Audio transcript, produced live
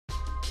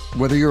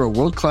Whether you're a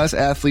world-class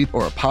athlete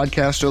or a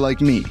podcaster like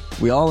me,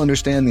 we all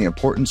understand the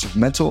importance of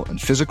mental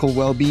and physical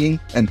well-being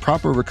and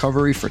proper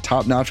recovery for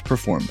top-notch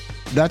performance.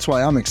 That's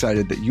why I'm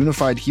excited that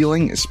Unified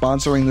Healing is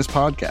sponsoring this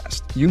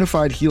podcast.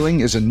 Unified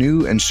Healing is a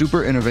new and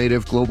super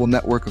innovative global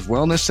network of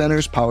wellness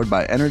centers powered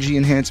by Energy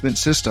Enhancement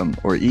System,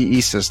 or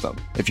EE System.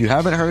 If you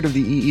haven't heard of the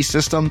EE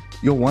System,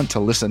 you'll want to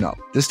listen up.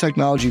 This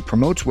technology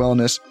promotes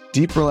wellness,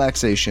 deep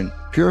relaxation,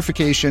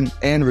 purification,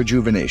 and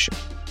rejuvenation.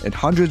 In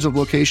hundreds of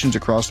locations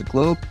across the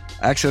globe,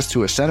 access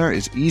to a center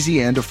is easy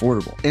and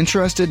affordable.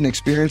 Interested in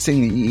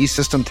experiencing the EE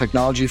System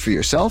technology for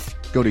yourself?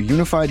 Go to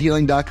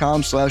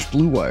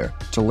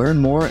unifiedhealing.com/bluewire to learn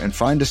more and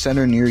find a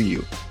center near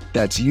you.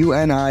 That's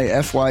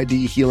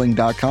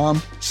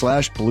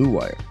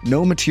unifydhealing.com/bluewire.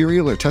 No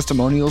material or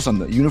testimonials on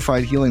the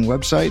Unified Healing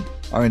website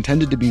are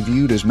intended to be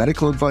viewed as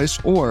medical advice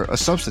or a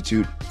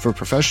substitute for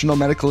professional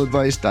medical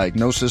advice,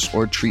 diagnosis,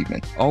 or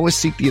treatment. Always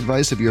seek the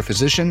advice of your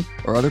physician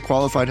or other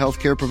qualified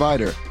healthcare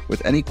provider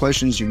with any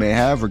questions you may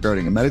have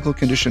regarding a medical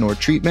condition or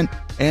treatment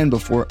and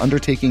before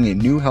undertaking a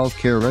new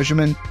healthcare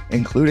regimen,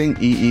 including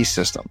EE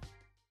System.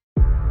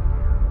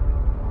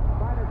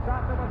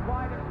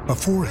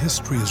 Before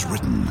history is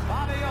written,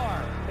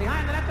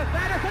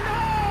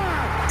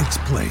 it's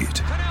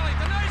played.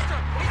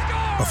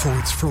 Before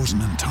it's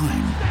frozen in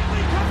time,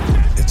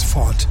 it's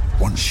fought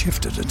one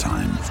shift at a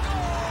time.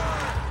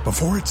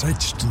 Before it's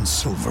etched in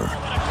silver,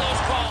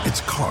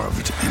 it's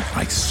carved in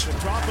ice.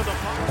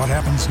 What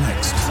happens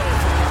next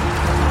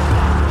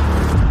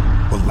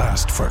will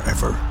last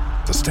forever.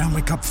 The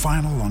Stanley Cup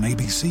Final on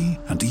ABC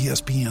and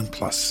ESPN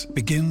Plus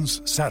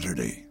begins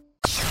Saturday.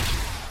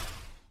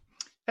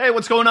 Hey,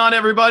 what's going on,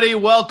 everybody?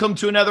 Welcome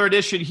to another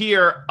edition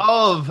here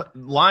of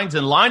Lines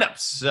and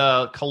Lineups,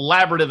 a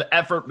collaborative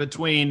effort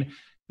between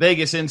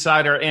Vegas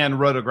Insider and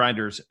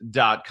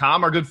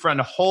RotoGrinders.com. Our good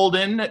friend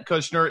Holden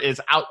Kushner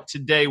is out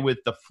today with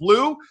the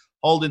flu.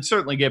 Holden,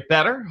 certainly get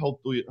better.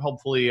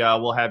 Hopefully,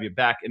 we'll have you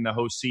back in the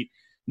host seat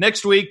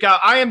next week.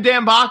 I am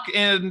Dan Bach,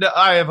 and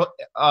I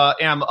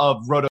am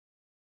of RotoGrinders.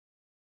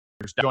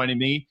 Joining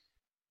me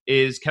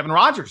is Kevin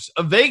Rogers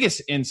of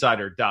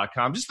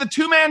VegasInsider.com. Just the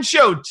two-man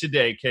show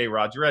today,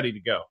 K-Rod. You ready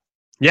to go?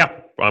 Yeah,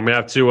 I'm going to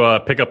have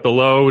to pick up the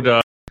load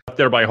up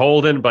there by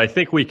Holden, but I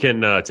think we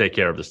can take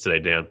care of this today,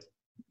 Dan.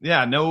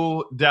 Yeah,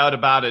 no doubt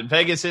about it.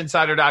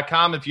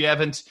 VegasInsider.com, if you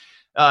haven't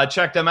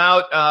checked them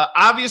out.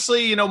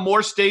 Obviously,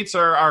 more states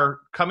are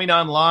coming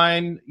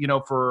online,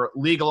 for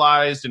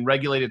legalized and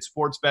regulated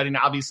sports betting.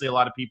 Obviously, a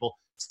lot of people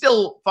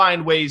still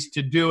find ways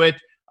to do it.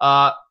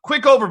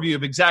 Quick overview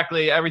of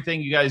exactly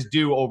everything you guys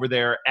do over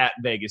there at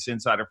Vegas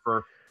Insider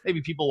for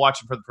maybe people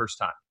watching for the first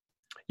time.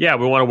 Yeah,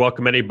 we want to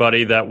welcome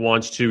anybody that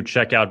wants to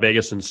check out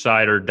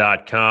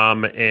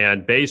VegasInsider.com.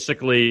 And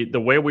basically, the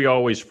way we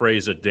always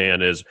phrase it,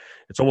 Dan, is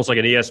it's almost like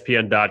an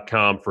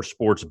ESPN.com for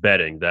sports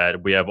betting,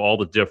 that we have all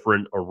the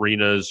different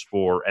arenas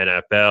for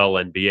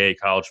NFL, NBA,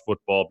 college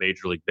football,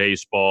 Major League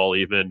Baseball,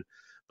 even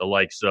the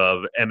likes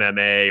of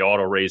MMA,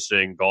 auto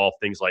racing, golf,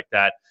 things like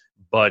that.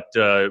 But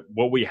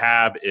what we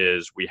have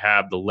is we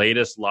have the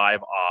latest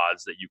live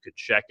odds that you could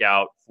check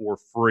out for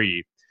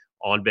free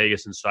on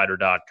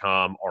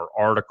VegasInsider.com. Our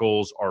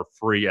articles are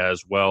free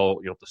as well.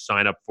 You don't have to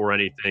sign up for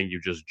anything.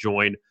 You just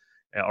join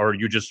or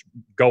you just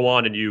go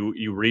on and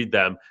you read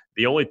them.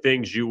 The only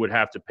things you would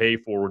have to pay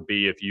for would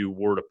be if you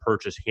were to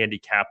purchase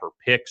handicapper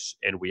picks,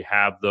 and we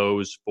have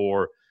those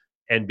for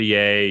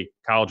NBA,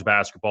 college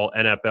basketball,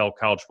 NFL,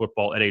 college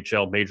football,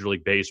 NHL, Major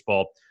League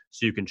Baseball.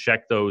 So you can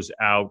check those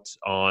out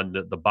on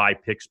the buy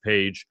picks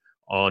page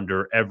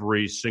under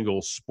every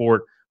single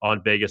sport on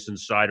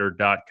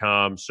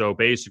VegasInsider.com. So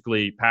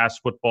basically,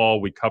 past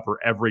football, we cover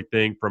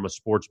everything from a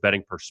sports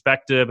betting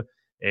perspective,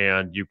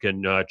 and you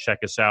can check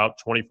us out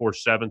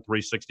 24/7,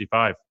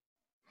 365.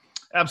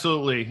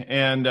 Absolutely.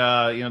 And,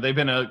 they've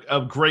been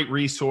a great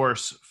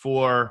resource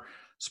for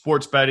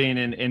sports betting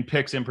and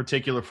picks in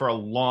particular for a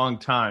long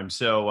time.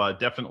 So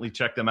definitely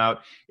check them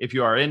out if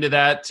you are into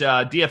that.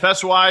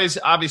 DFS-wise,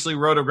 obviously,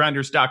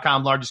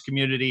 RotoGrinders.com, largest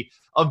community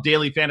of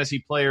daily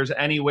fantasy players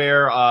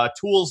anywhere,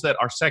 tools that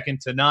are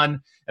second to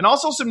none, and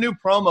also some new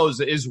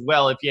promos as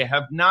well. If you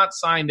have not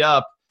signed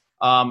up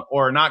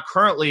or not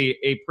currently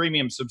a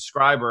premium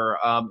subscriber,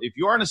 if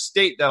you are in a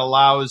state that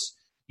allows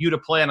you to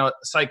play on a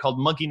site called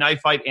Monkey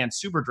Knife Fight and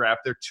SuperDraft,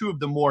 they're two of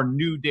the more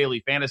new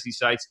daily fantasy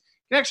sites.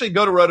 You can actually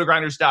go to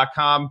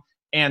RotoGrinders.com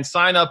and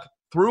sign up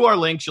through our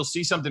links. You'll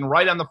see something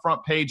right on the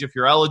front page if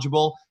you're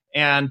eligible.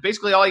 And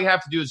basically all you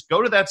have to do is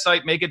go to that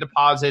site, make a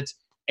deposit,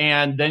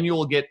 and then you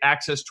will get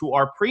access to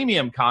our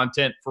premium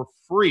content for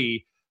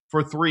free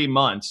for 3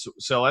 months.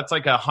 So that's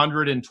like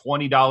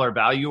 $120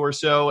 value or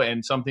so,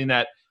 and something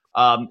that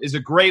is a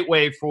great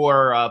way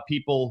for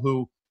people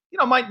who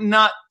might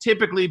not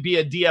typically be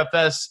a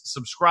DFS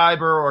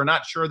subscriber or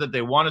not sure that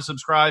they want to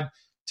subscribe,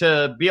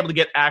 to be able to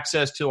get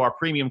access to our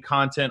premium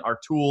content, our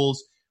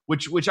tools,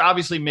 which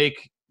obviously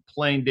make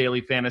playing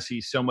daily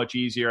fantasy so much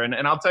easier. And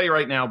I'll tell you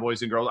right now,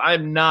 boys and girls,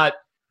 I'm not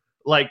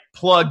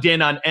plugged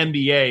in on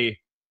NBA,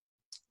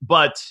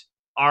 but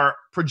our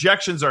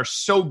projections are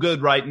so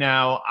good right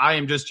now. I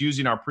am just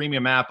using our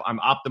premium app. I'm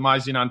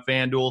optimizing on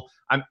FanDuel.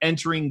 I'm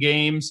entering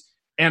games,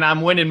 and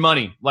I'm winning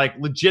money, like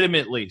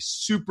legitimately,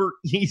 super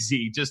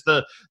easy. Just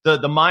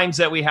the minds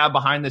that we have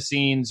behind the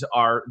scenes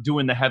are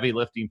doing the heavy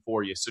lifting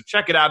for you. So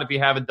check it out if you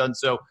haven't done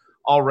so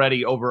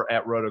already over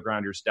at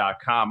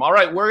rotogrinders.com. All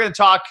right, we're going to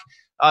talk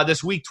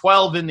this week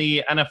 12 in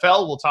the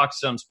NFL. We'll talk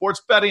some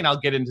sports betting. I'll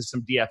get into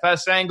some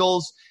DFS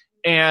angles.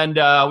 And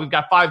we've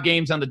got 5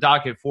 games on the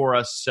docket for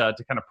us to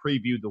kind of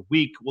preview the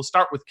week. We'll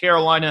start with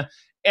Carolina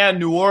and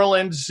New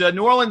Orleans.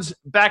 New Orleans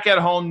back at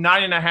home,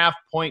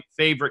 9.5-point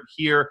favorite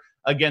here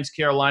against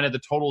Carolina.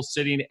 The total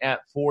sitting at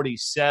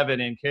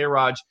 47. And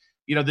K-Raj,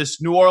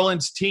 this New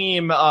Orleans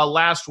team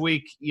last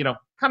week,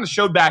 kind of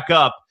showed back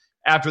up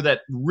after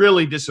that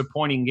really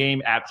disappointing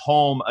game at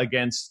home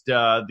against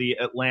the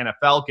Atlanta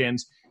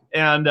Falcons.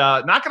 And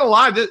not going to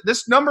lie,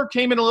 this number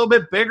came in a little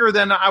bit bigger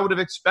than I would have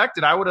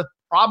expected. I would have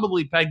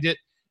probably pegged it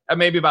at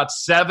maybe about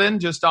 7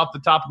 just off the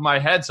top of my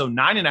head. So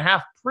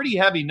 9.5, pretty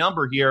heavy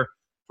number here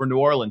for New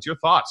Orleans. Your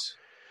thoughts?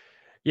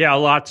 Yeah, a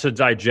lot to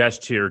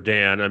digest here,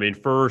 Dan. I mean,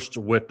 first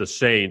with the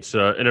Saints,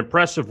 an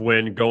impressive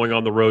win going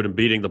on the road and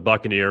beating the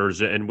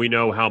Buccaneers. And we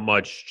know how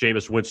much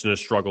Jameis Winston has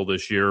struggled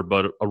this year,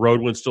 but a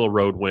road win's still a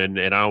road win.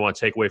 And I don't want to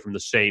take away from the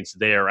Saints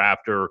there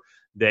after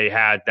they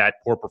had that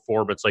poor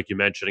performance, like you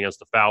mentioned, against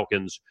the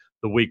Falcons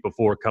the week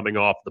before coming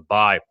off the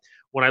bye.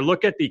 When I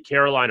look at the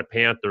Carolina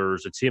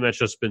Panthers, a team that's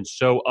just been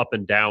so up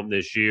and down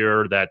this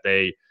year that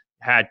they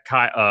had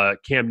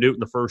Cam Newton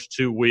the first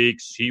 2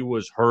 weeks. He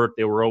was hurt.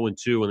 They were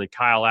 0-2, and then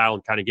Kyle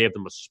Allen kind of gave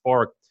them a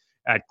spark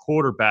at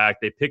quarterback.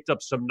 They picked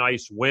up some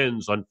nice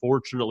wins.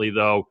 Unfortunately,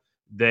 though,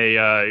 they,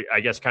 I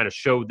guess, kind of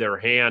showed their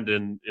hand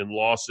in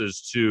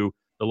losses to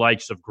the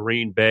likes of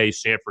Green Bay,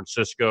 San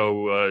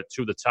Francisco,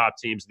 two of the top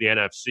teams in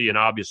the NFC, and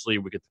obviously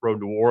we could throw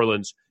New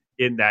Orleans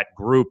in that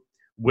group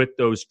with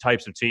those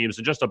types of teams,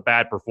 and just a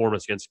bad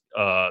performance against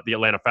the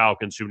Atlanta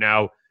Falcons, who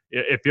now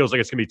it feels like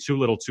it's going to be too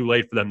little too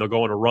late for them. They'll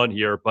go on a run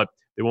here, but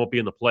they won't be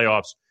in the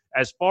playoffs.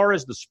 As far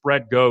as the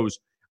spread goes,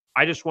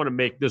 I just want to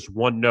make this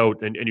one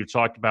note, and you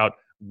talked about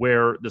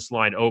where this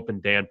line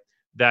opened, Dan,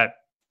 that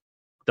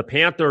the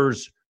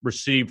Panthers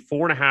received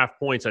 4.5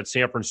 points at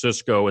San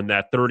Francisco in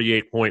that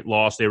 38-point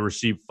loss. They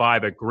received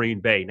 5 at Green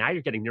Bay. Now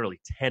you're getting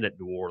nearly 10 at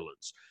New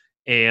Orleans.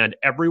 And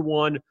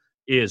everyone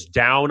is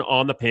down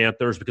on the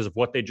Panthers because of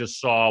what they just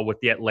saw with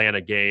the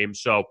Atlanta game.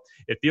 So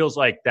it feels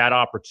like that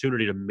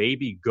opportunity to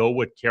maybe go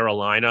with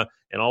Carolina,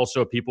 and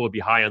also people would be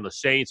high on the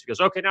Saints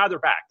because, okay, now they're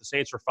back. The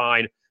Saints are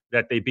fine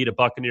that they beat a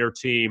Buccaneer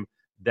team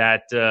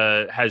that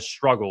has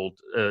struggled,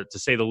 to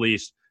say the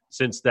least,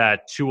 since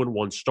that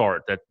 2-1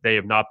 start, that they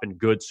have not been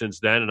good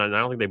since then. And I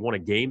don't think they've won a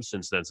game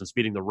since then, since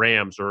beating the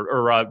Rams,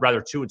 or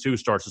rather 2-2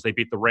 starts since they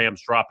beat the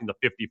Rams, dropping the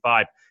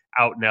 55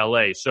 out in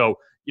L.A. So,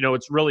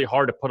 it's really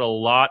hard to put a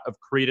lot of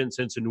credence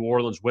into New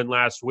Orleans' win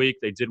last week.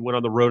 They did win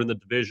on the road in the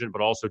division,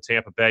 but also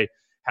Tampa Bay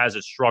has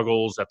its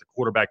struggles at the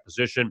quarterback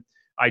position.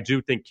 I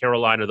do think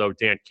Carolina, though,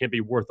 Dan, can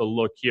be worth a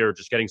look here,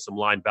 just getting some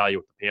line value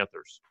with the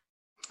Panthers.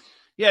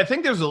 Yeah, I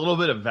think there's a little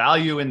bit of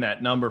value in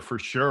that number for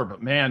sure.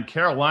 But, man,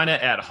 Carolina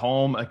at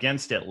home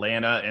against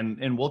Atlanta,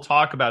 and we'll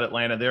talk about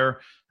Atlanta there.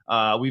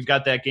 We've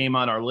got that game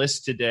on our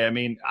list today. I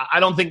mean,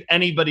 I don't think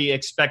anybody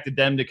expected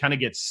them to kind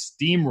of get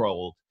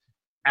steamrolled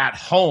at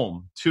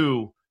home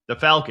to the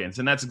Falcons,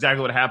 and that's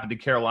exactly what happened to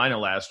Carolina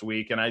last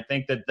week. And I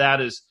think that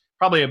is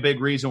probably a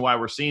big reason why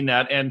we're seeing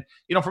that. And,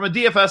 from a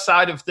DFS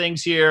side of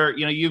things here,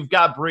 you've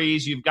got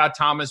Breeze, you've got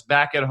Thomas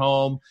back at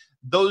home.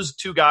 Those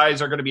two guys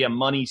are going to be a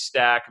money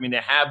stack. I mean, they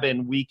have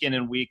been week in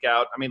and week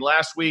out. I mean,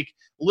 last week,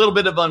 a little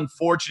bit of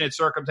unfortunate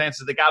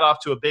circumstances. They got off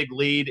to a big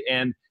lead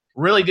and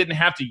really didn't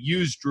have to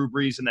use Drew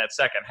Brees in that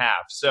second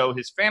half. So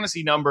his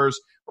fantasy numbers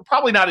were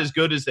probably not as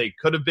good as they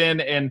could have been.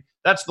 And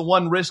that's the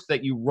one risk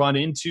that you run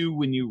into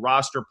when you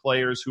roster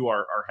players who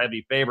are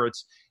heavy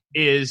favorites,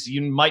 is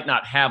you might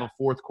not have a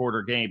fourth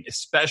quarter game,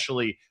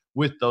 especially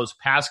with those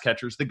pass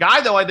catchers. The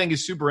guy, though, I think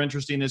is super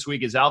interesting this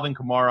week is Alvin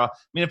Kamara. I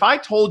mean, if I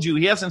told you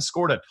he hasn't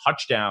scored a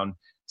touchdown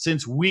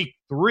since week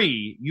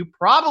 3, you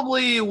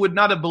probably would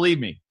not have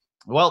believed me.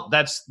 Well,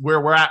 that's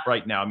where we're at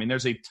right now. I mean,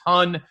 there's a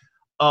ton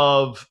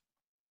of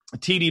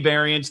TD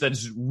variance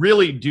that's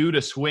really due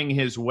to swing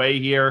his way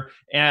here.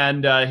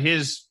 And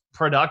his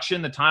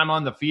production, the time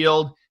on the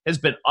field, has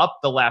been up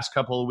the last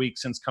couple of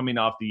weeks since coming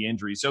off the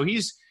injury. So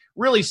he's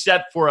really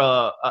set for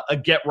a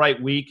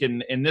get-right week,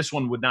 and this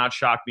one would not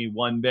shock me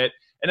one bit.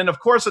 And then, of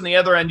course, on the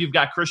other end, you've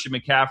got Christian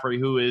McCaffrey,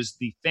 who is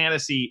the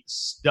fantasy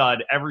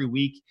stud. Every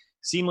week,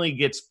 seemingly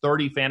gets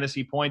 30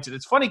 fantasy points. And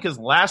it's funny because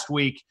last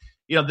week,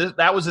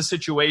 that was a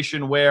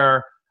situation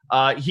where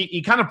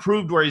he kind of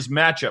proved where he's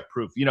matchup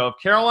proof. If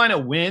Carolina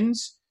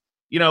wins,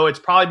 it's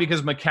probably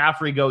because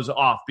McCaffrey goes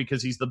off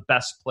because he's the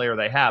best player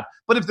they have.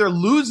 But if they're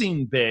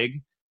losing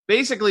big,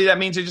 basically that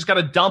means they just got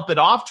to dump it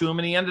off to him,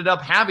 and he ended up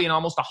having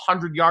almost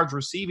 100 yards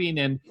receiving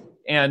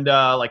and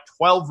like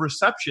 12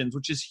 receptions,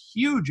 which is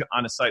huge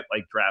on a site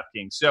like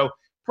DraftKings. So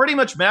pretty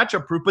much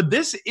matchup proof. But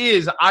this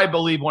is, I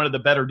believe, one of the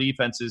better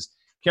defenses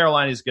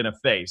Carolina is going to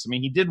face. I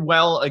mean, he did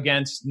well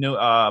against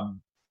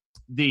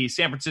the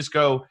San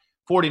Francisco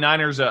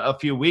 49ers a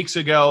few weeks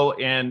ago.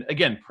 And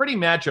again, pretty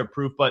matchup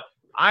proof, but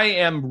I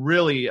am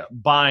really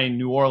buying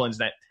New Orleans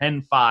at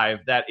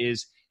 10-5. That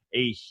is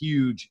a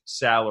huge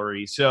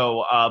salary.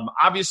 So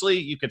obviously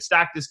you could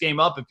stack this game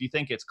up if you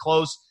think it's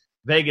close.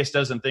 Vegas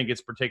doesn't think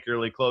it's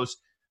particularly close.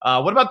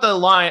 What about the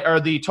line or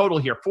the total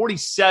here?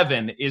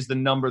 47 is the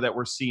number that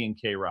we're seeing,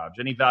 K-Raj.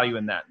 Any value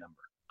in that number?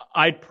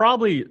 I'd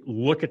probably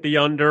look at the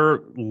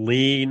under,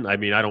 lean. I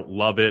mean, I don't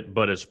love it,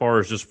 but as far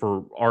as just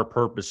for our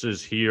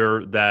purposes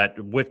here, that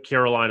with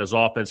Carolina's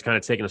offense kind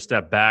of taking a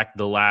step back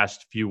the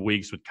last few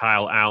weeks with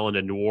Kyle Allen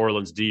and New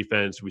Orleans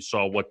defense, we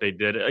saw what they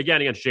did. Again,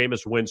 against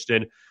Jameis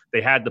Winston,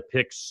 they had the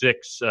pick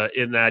six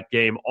in that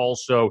game.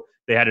 Also,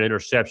 they had an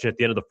interception at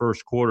the end of the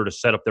first quarter to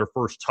set up their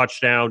first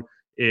touchdown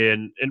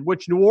in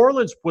which New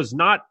Orleans was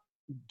not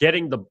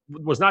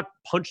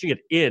punching it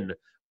in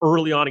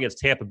early on against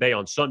Tampa Bay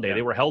on Sunday. Yeah.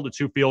 They were held to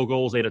 2 field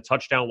goals. They had a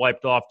touchdown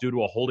wiped off due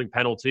to a holding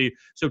penalty.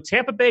 So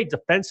Tampa Bay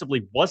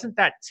defensively wasn't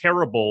that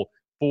terrible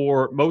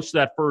for most of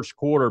that first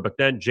quarter, but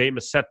then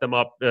Jameis set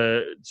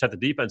the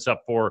defense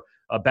up for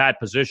a bad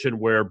position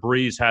where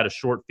Breeze had a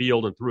short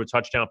field and threw a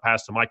touchdown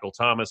pass to Michael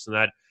Thomas, and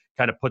that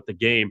kind of put the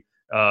game.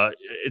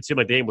 It seemed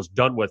like the game was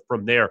done with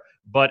from there.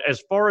 But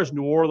as far as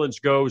New Orleans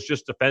goes,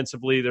 just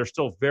defensively, they're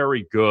still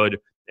very good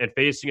and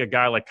facing a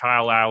guy like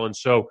Kyle Allen.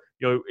 So,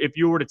 if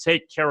you were to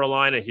take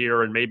Carolina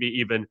here and maybe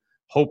even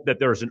hope that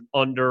there's an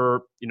under,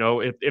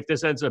 if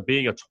this ends up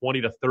being a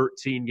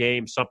 20-13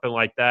 game, something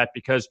like that,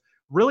 because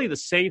really the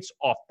Saints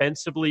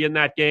offensively in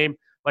that game,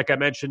 like I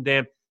mentioned,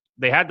 Dan,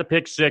 they had the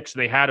pick six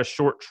and they had a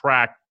short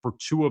track for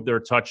 2 of their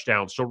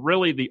touchdowns. So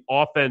really the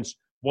offense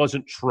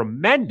wasn't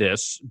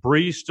tremendous.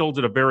 Breeze still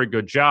did a very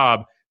good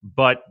job,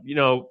 but,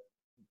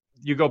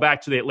 you go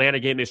back to the Atlanta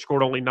game, they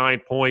scored only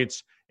 9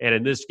 points. And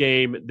in this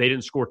game, they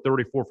didn't score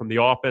 34 from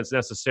the offense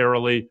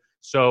necessarily.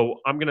 So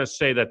I'm going to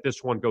say that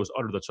this one goes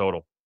under the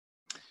total.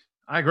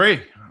 I agree.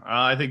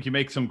 I think you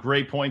make some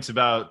great points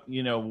about,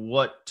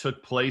 what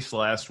took place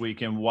last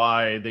week and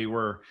why they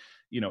were,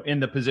 in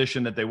the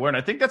position that they were. And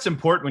I think that's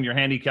important when you're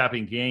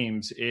handicapping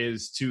games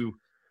is to,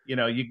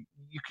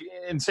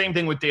 and same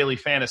thing with daily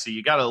fantasy.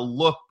 You got to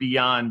look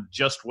beyond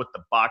just what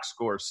the box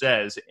score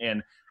says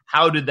and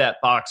how did that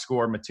box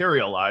score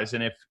materialize.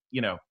 And if,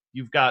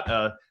 you've got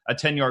a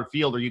 10-yard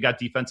field or you got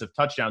defensive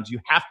touchdowns, you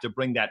have to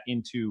bring that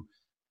into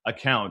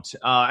account.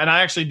 And I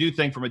actually do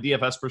think from a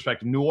DFS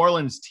perspective, New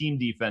Orleans team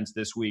defense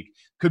this week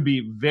could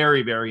be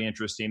very, very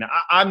interesting.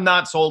 I'm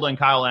not sold on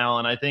Kyle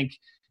Allen. I think,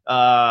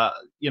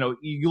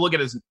 you look at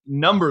his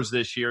numbers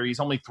this year, he's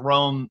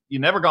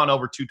never gone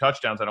over 2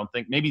 touchdowns, I don't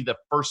think. Maybe the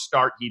first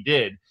start he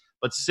did,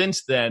 but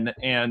since then,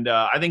 and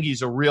I think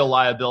he's a real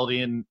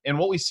liability. And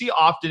what we see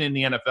often in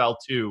the NFL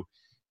too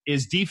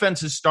is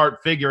defenses start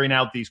figuring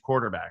out these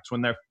quarterbacks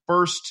when they're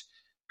first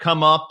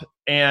come up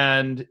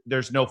and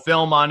there's no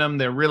film on them.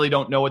 They really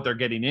don't know what they're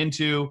getting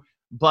into.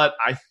 But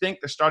I think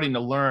they're starting to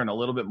learn a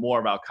little bit more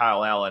about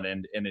Kyle Allen,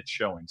 and it's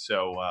showing.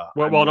 So,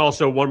 and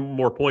also one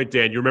more point,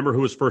 Dan. You remember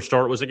who his first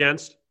start was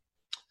against?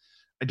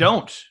 I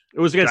don't.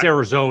 It was against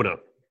Arizona.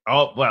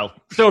 Oh, well.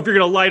 So if you're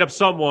going to light up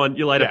someone,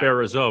 you light up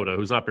Arizona,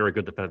 who's not very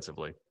good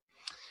defensively.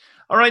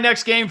 All right,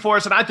 next game for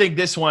us, and I think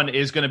this one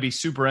is going to be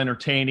super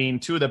entertaining.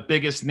 2 of the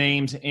biggest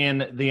names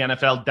in the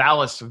NFL.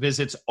 Dallas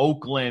visits New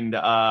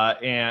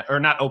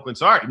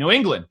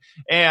England.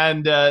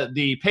 And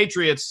the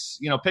Patriots,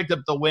 picked up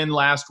the win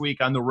last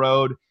week on the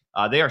road.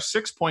 They are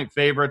 6-point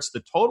favorites.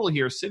 The total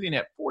here is sitting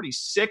at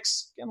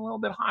 46, getting a little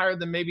bit higher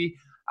than maybe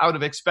I would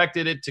have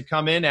expected it to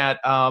come in at.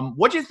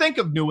 What do you think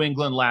of New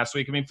England last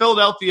week? I mean,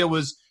 Philadelphia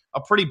was a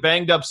pretty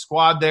banged-up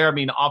squad there. I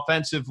mean,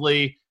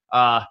 offensively,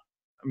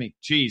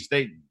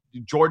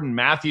 Jordan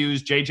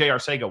Matthews, J.J.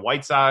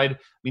 Arcega-Whiteside. I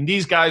mean,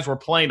 these guys were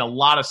playing a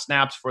lot of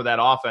snaps for that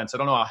offense. I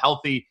don't know how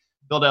healthy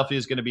Philadelphia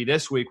is going to be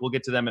this week. We'll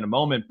get to them in a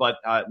moment. But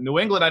New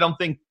England, I don't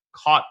think,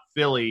 caught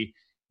Philly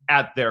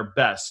at their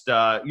best.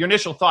 Your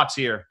initial thoughts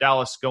here,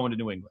 Dallas going to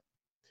New England?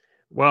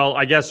 Well,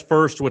 I guess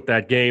first with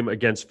that game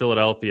against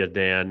Philadelphia,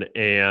 Dan,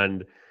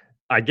 and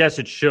I guess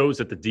it shows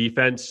that the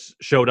defense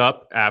showed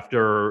up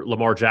after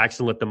Lamar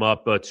Jackson lit them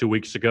up 2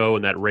 weeks ago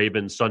in that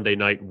Ravens Sunday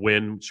night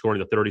win, scoring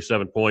the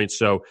 37 points.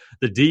 So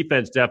the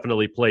defense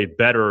definitely played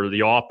better.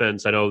 The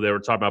offense, I know they were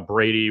talking about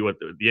Brady with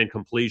the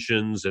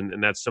incompletions,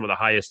 and that's some of the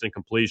highest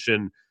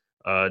incompletion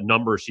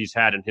numbers he's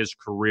had in his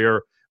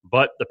career.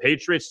 But the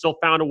Patriots still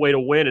found a way to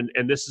win,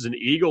 and this is an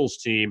Eagles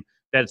team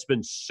that's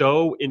been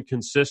so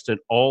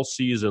inconsistent all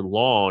season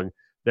long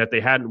that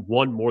they hadn't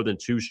won more than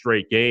 2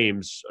 straight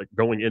games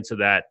going into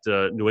that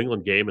New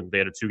England game, and they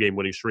had a 2-game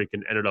winning streak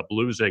and ended up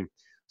losing.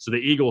 So the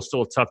Eagles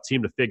still a tough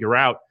team to figure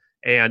out,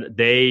 and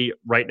they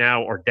right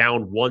now are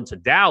down 1 to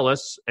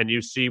Dallas, and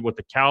you see what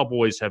the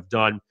Cowboys have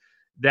done.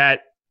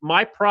 That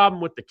my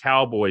problem with the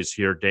Cowboys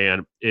here,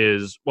 Dan,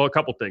 is, well, a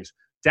couple things.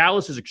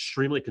 Dallas is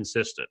extremely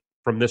consistent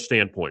from this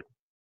standpoint.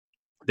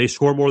 They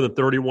score more than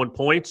 31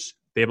 points.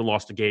 They haven't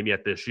lost a game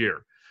yet this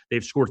year.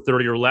 They've scored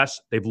 30 or less.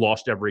 They've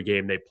lost every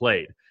game they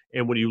played.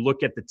 And when you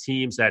look at the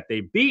teams that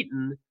they've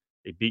beaten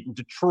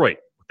Detroit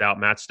without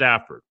Matt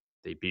Stafford.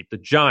 They beat the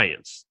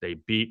Giants. They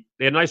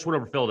had a nice win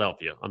over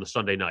Philadelphia on the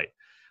Sunday night.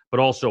 But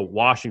also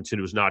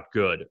Washington was not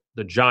good.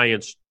 The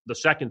Giants, the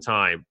second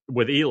time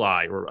with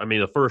Eli,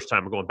 the first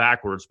time, I'm going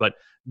backwards, but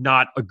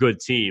not a good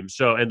team.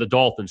 So, and the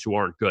Dolphins, who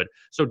aren't good.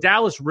 So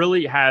Dallas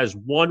really has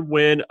one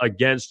win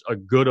against a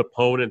good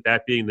opponent,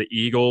 that being the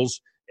Eagles.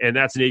 And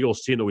that's an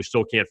Eagles team that we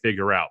still can't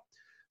figure out.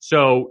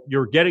 So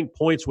you're getting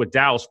points with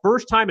Dallas.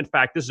 First time, in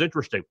fact, this is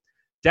interesting.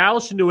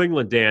 Dallas and New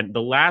England, Dan,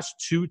 the last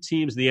two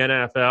teams in the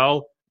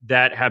NFL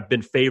that have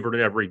been favored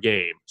in every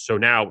game. So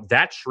now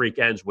that streak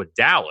ends with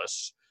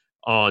Dallas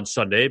on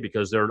Sunday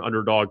because they're an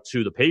underdog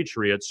to the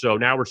Patriots. So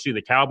now we're seeing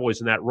the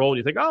Cowboys in that role, and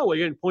you think, oh, we're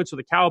getting points with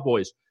the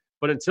Cowboys.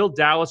 But until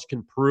Dallas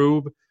can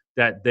prove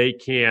that they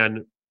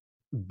can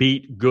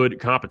beat good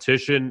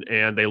competition,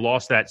 and they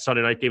lost that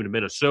Sunday night game to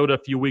Minnesota a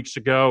few weeks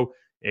ago,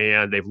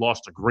 and they've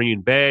lost to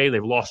Green Bay,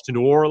 they've lost to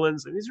New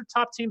Orleans, and these are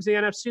top teams in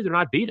the NFC they're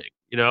not beating,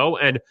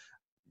 and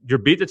you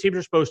beat the teams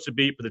you're supposed to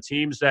beat, but the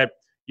teams that,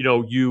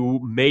 you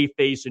may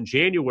face in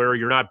January,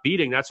 you're not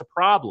beating, that's a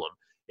problem.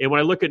 And when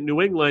I look at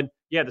New England,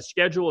 yeah, the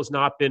schedule has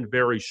not been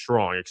very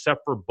strong,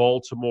 except for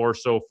Baltimore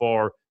so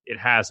far, it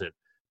hasn't.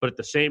 But at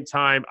the same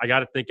time, I got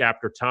to think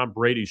after Tom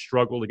Brady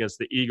struggled against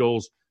the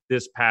Eagles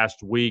this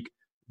past week,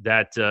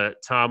 that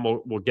Tom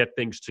will get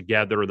things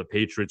together and the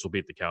Patriots will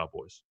beat the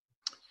Cowboys.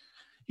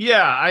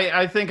 Yeah,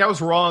 I think I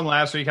was wrong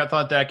last week. I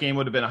thought that game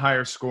would have been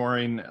higher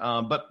scoring.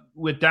 But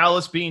with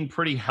Dallas being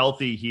pretty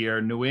healthy here,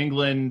 New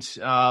England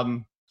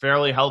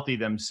fairly healthy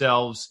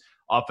themselves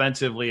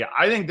offensively,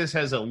 I think this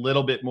has a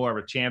little bit more of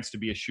a chance to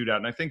be a shootout.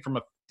 And I think from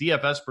a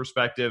DFS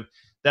perspective,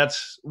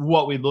 that's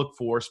what we look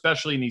for,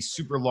 especially in these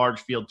super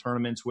large field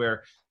tournaments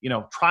where,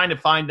 trying to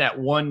find that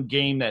one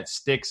game that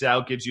sticks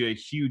out gives you a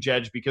huge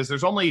edge because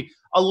there's only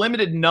a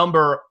limited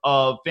number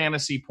of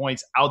fantasy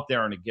points out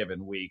there in a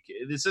given week.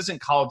 This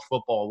isn't college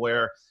football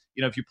where,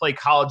 if you play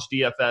college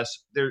DFS,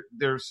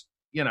 there's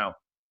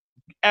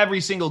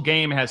every single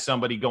game has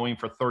somebody going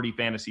for 30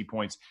 fantasy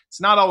points. It's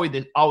not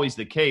always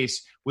the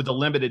case with a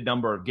limited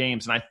number of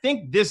games. And I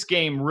think this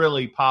game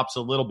really pops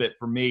a little bit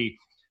for me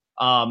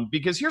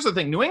because here's the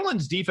thing. New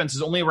England's defense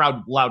has only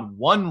allowed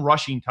one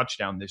rushing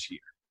touchdown this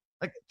year.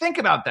 Like, think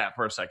about that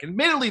for a second.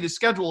 Admittedly, the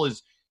schedule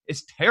is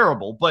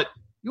terrible, but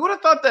you would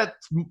have thought that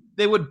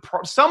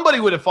somebody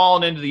would have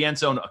fallen into the end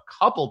zone a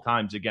couple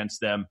times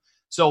against them.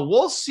 So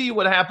we'll see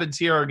what happens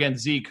here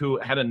against Zeke, who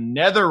had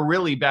another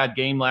really bad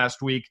game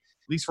last week,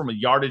 at least from a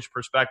yardage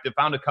perspective,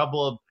 found a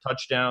couple of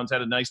touchdowns,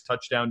 had a nice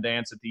touchdown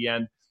dance at the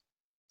end,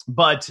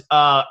 but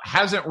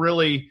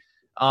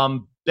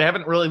they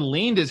haven't really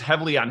leaned as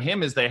heavily on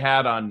him as they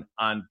had on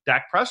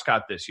Dak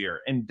Prescott this year.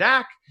 And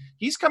Dak,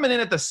 he's coming in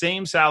at the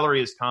same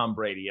salary as Tom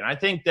Brady. And I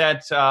think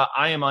that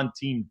I am on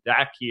team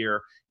Dak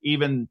here,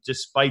 even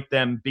despite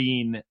them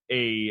being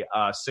a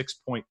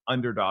 6-point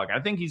underdog. I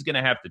think he's going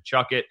to have to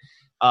chuck it.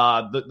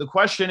 The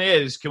question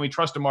is, can we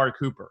trust Amari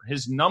Cooper?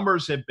 His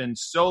numbers have been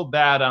so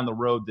bad on the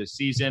road this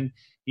season.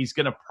 He's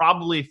going to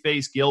probably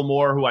face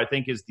Gilmore, who I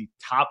think is the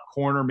top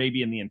corner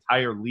maybe in the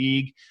entire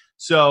league.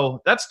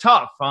 So that's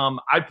tough.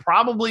 I'd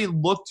probably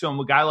look to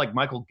a guy like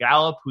Michael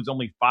Gallup, who's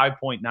only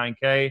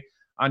 5.9K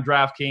on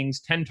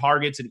DraftKings, 10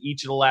 targets in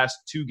each of the last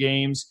two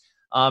games.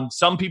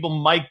 Some people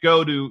might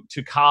go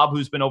to Cobb,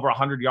 who's been over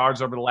 100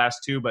 yards over the last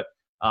two, but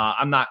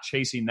I'm not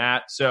chasing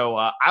that. So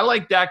I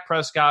like Dak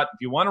Prescott.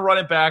 If you want to run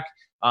it back,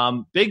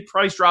 big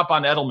price drop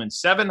on Edelman,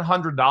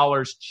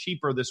 $700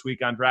 cheaper this week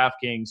on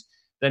DraftKings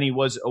than he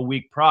was a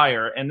week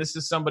prior. And this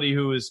is somebody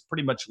who is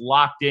pretty much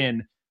locked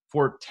in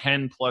for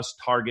 10-plus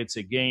targets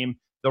a game.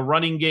 The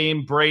running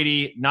game,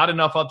 Brady, not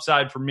enough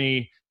upside for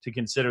me to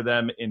consider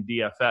them in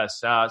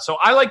DFS. So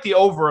I like the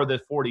over of the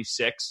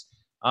 46.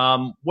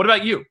 What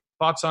about you?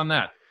 Thoughts on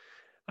that?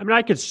 I mean,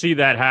 I could see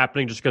that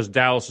happening just because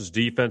Dallas's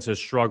defense has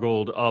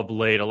struggled of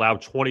late,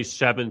 allowed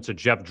 27 to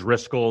Jeff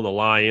Driscoll and the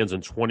Lions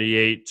and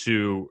 28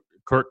 to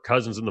Kirk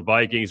Cousins and the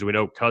Vikings. We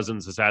know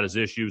Cousins has had his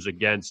issues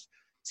against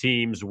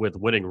teams with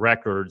winning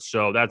records,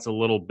 so that's a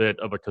little bit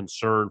of a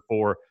concern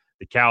for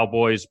the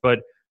Cowboys. But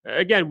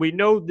again, we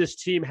know this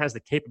team has the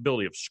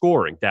capability of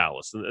scoring,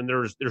 Dallas, and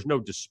there's no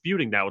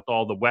disputing that with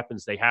all the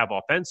weapons they have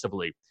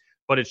offensively.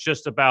 But it's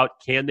just about,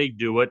 can they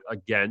do it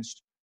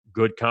against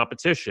good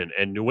competition?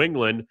 And New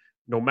England,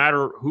 no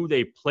matter who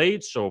they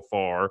played so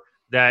far,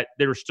 that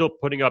they're still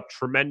putting up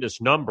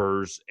tremendous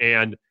numbers.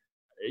 And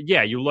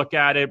yeah, you look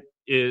at it,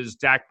 is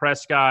Dak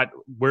Prescott,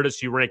 where does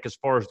he rank as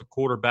far as the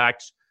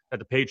quarterbacks that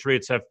the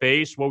Patriots have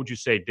faced? What would you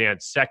say, Dan?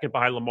 Second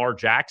behind Lamar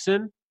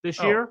Jackson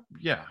this year?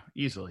 Yeah,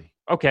 easily.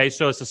 Okay,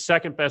 so it's the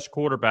second best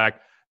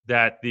quarterback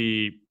that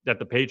the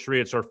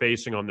Patriots are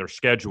facing on their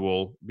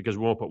schedule, because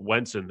we won't put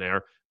Wentz in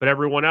there. But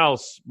everyone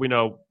else, we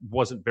know,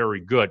 wasn't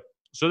very good.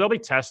 So they'll be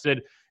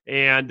tested.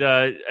 And,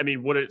 I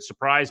mean, would it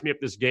surprise me if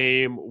this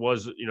game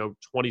was,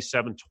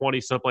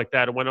 27-20, something like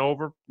that, and went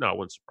over? No, it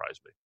wouldn't surprise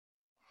me.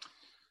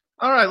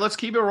 All right, let's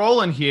keep it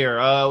rolling here.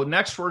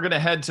 Next, we're going to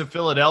head to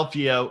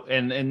Philadelphia,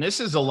 and this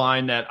is a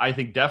line that I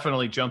think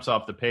definitely jumps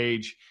off the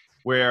page,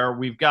 where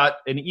we've got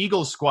an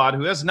Eagles squad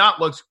who has not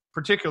looked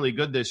particularly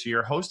good this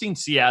year, hosting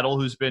Seattle,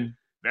 who's been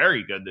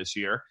very good this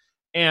year.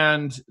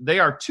 and they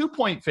are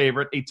 2-point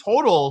favorite, a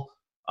total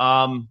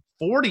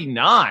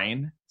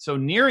 49, so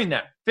nearing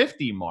that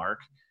 50 mark.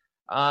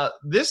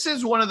 This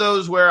is one of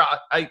those where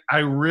I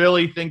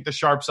really think the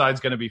sharp side is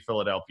going to be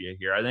Philadelphia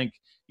here. I think,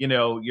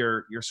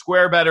 your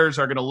square bettors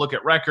are going to look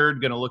at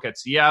record, going to look at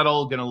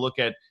Seattle, going to look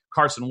at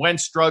Carson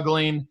Wentz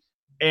struggling,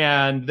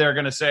 and they're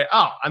going to say,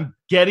 oh, I'm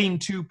getting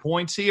 2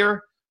 points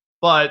here.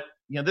 But,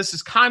 this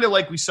is kind of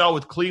like we saw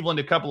with Cleveland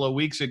a couple of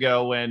weeks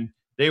ago when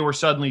they were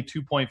suddenly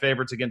 2-point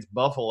favorites against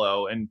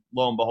Buffalo, and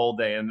lo and behold,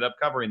 they ended up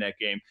covering that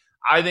game.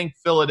 I think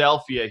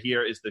Philadelphia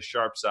here is the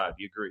sharp side.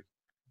 Do you agree?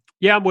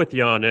 Yeah, I'm with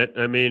you on it.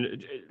 I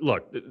mean,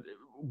 look,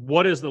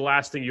 what is the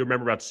last thing you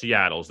remember about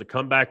Seattle? Is the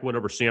comeback win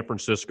over San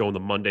Francisco on the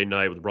Monday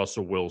night with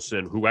Russell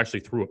Wilson, who actually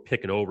threw a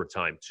pick in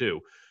overtime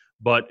too.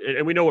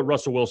 And we know what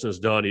Russell Wilson has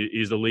done.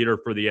 He's the leader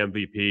for the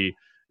MVP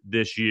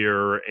this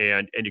year,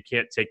 and you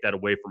can't take that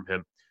away from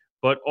him.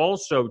 But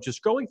also,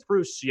 just going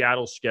through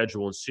Seattle's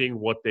schedule and seeing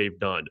what they've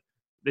done.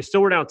 They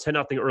still were down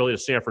 10-0 early to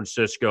San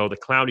Francisco. The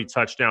Clowney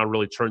touchdown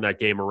really turned that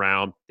game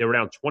around. They were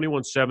down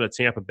 21-7 to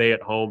Tampa Bay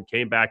at home,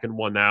 came back and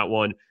won that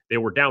one. They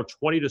were down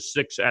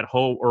 20-6 at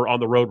home, or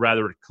on the road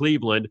rather, at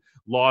Cleveland.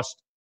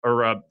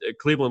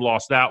 Cleveland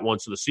lost that one,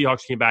 so the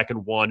Seahawks came back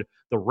and won.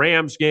 The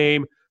Rams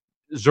game,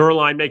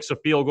 Zerline makes a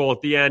field goal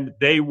at the end.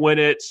 They win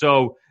it.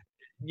 So,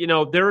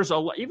 there's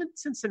even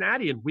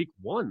Cincinnati in week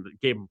 1 that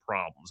gave them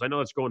problems. I know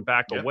that's going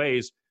back a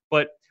ways,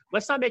 but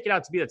let's not make it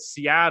out to be that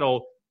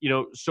Seattle –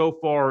 so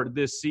far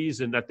this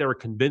season that they're a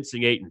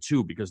convincing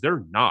 8-2, because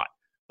they're not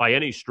by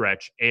any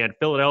stretch. And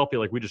Philadelphia,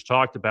 like we just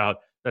talked about,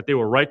 that they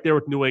were right there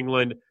with New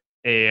England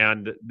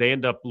and they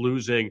end up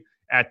losing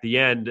at the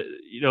end.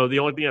 The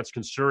only thing that's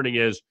concerning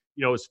is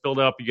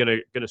Philadelphia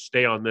going to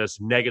stay on this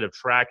negative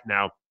track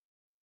now,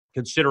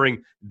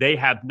 considering they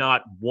have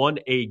not won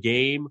a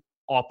game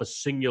off a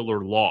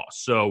singular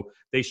loss. So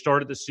they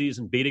started the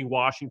season beating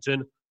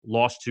Washington,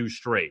 lost 2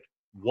 straight.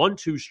 Won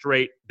 2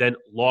 straight, then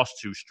lost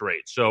 2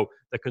 straight. So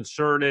the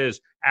concern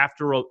is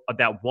after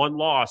that one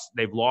loss,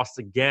 they've lost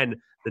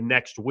again the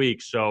next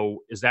week. So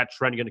is that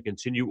trend going to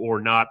continue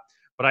or not?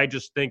 But I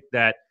just think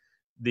that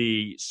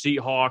the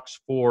Seahawks,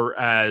 for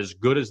as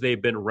good as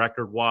they've been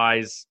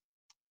record-wise,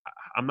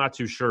 I'm not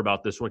too sure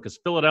about this one, because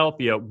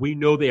Philadelphia, we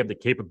know they have the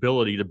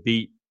capability to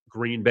beat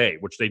Green Bay,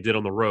 which they did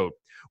on the road.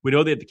 We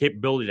know they have the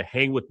capability to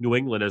hang with New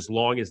England as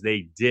long as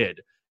they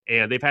did.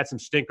 And they've had some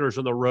stinkers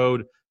on the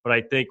road. But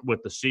I think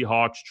with the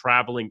Seahawks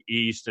traveling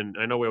east, and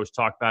I know we always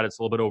talk about it's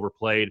a little bit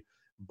overplayed,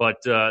 but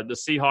the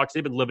Seahawks,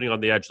 they've been living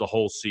on the edge the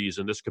whole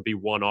season. This could be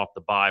one off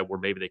the bye where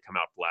maybe they come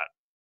out flat.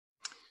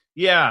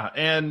 Yeah,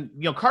 and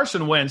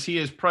Carson Wentz, he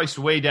is priced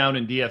way down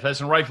in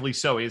DFS, and rightfully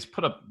so. He has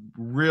put up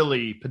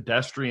really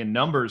pedestrian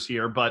numbers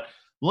here, but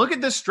look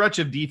at this stretch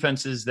of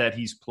defenses that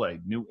he's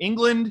played. New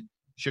England,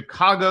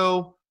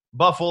 Chicago,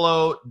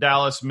 Buffalo,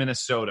 Dallas,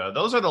 Minnesota.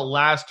 Those are the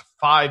last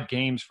 5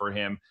 games for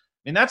him.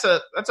 And that's a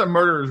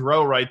murderer's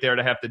row right there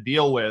to have to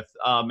deal with.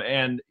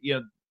 And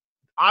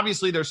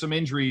obviously there's some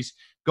injuries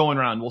going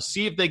around. We'll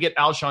see if they get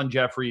Alshon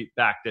Jeffrey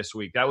back this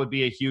week. That would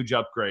be a huge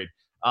upgrade.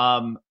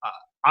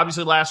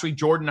 Obviously last week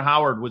Jordan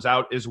Howard was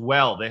out as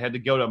well. They had to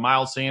go to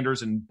Miles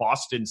Sanders and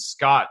Boston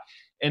Scott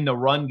in the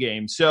run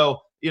game. So,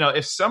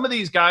 if some of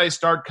these guys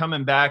start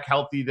coming back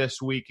healthy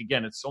this week,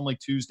 again, it's only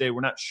Tuesday.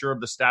 We're not sure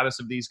of the status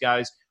of these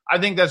guys. I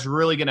think that's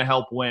really going to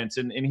help Wentz.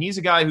 And he's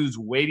a guy who's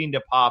waiting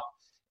to pop,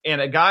 and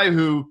a guy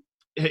who,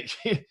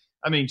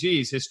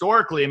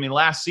 historically,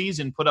 last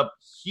season put up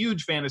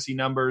huge fantasy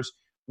numbers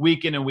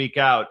week in and week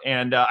out.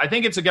 And I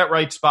think it's a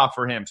get-right spot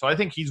for him. So I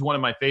think he's one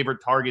of my favorite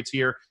targets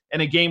here.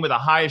 And a game with the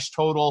highest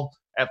total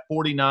at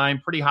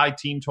 49, pretty high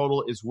team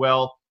total as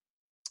well.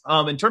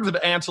 In terms of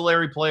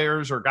ancillary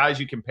players or guys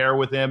you can pair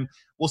with him,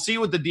 we'll see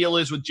what the deal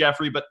is with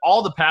Jeffrey. But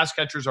all the pass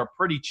catchers are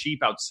pretty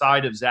cheap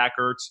outside of Zach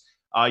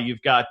Ertz.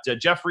 You've got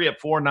Jeffrey at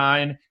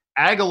 4.9.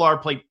 Aguilar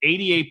played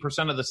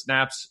 88% of the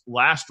snaps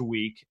last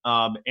week,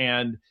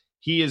 and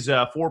he is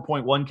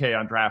 4.1K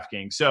on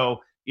DraftKings. So,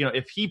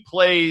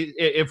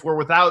 if we're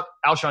without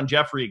Alshon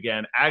Jeffrey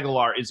again,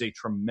 Aguilar is a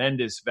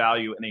tremendous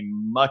value and a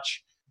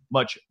much,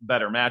 much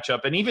better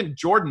matchup. And even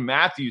Jordan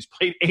Matthews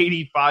played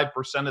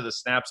 85% of the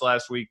snaps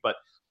last week, but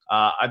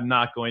I'm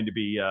not going to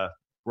be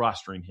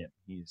rostering him.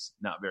 He's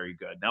not very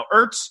good. Now,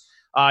 Ertz,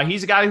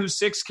 he's a guy who's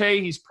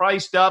 6K. He's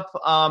priced up,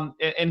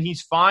 and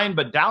he's fine,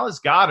 but Dallas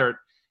Goedert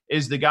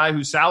is the guy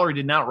whose salary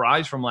did not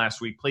rise from last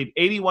week. Played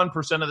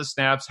 81% of the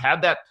snaps,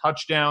 had that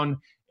touchdown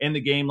in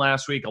the game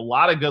last week. A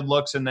lot of good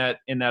looks in that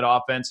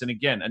offense. And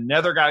again,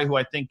 another guy who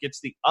I think gets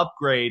the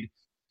upgrade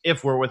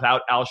if we're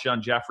without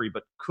Alshon Jeffrey,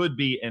 but could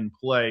be in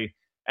play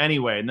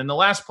anyway. And then the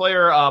last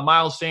player,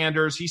 Miles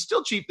Sanders, he's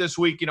still cheap this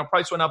week.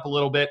 Price went up a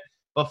little bit,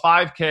 but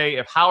 5K.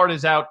 If Howard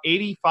is out,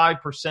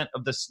 85%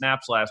 of the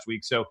snaps last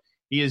week. So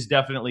he is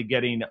definitely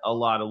getting a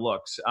lot of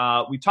looks.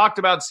 We talked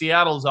about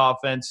Seattle's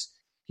offense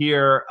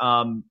here.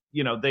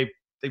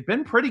 They've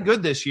been pretty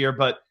good this year,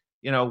 but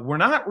we're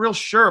not real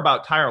sure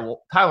about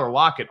Tyler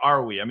Lockett,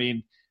 are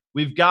we?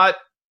 We've got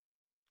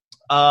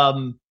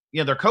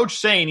their coach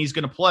saying he's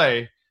going to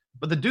play,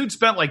 But the dude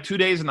spent like 2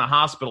 days in the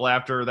hospital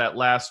after that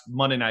last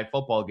Monday Night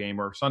Football game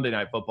or Sunday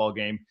Night Football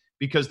game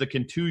because the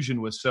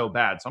contusion was so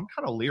bad. So I'm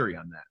kind of leery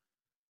on that.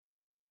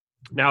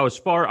 Now,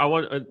 I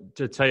want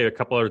to tell you a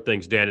couple other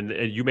things, Dan,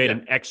 and you made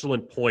an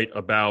excellent point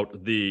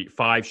about the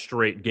 5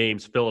 straight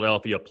games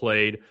Philadelphia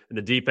played and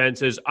the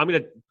defenses. I'm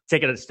going to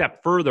take it a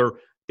step further.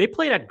 They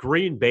played at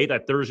Green Bay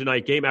that Thursday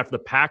night game after the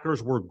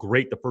Packers were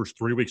great the first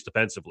 3 weeks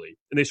defensively,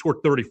 and they scored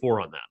 34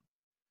 on them.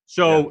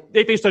 So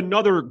They faced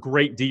another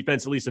great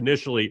defense, at least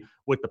initially,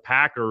 with the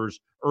Packers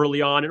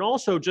early on. And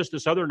also just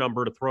this other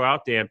number to throw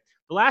out, Dan.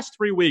 The last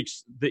 3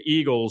 weeks, the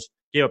Eagles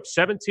gave up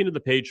 17 to the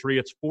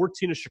Patriots,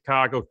 14 to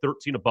Chicago,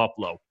 13 to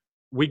Buffalo.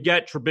 We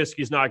get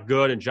Trubisky's not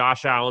good and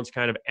Josh Allen's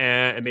kind of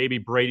and maybe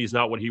Brady's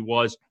not what he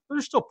was. Those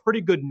are still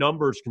pretty good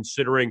numbers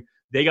considering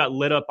they got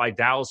lit up by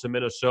Dallas and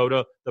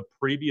Minnesota the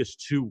previous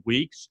 2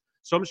 weeks.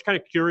 So I'm just kind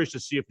of curious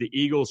to see if the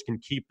Eagles can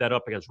keep that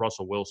up against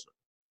Russell Wilson.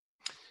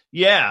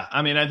 Yeah,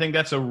 I mean, I think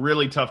that's a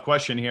really tough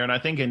question here. And I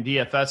think in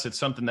DFS, it's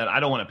something that I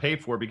don't want to pay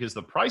for because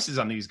the prices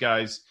on these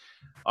guys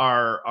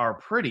are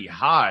pretty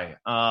high.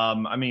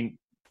 I mean,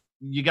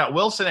 you got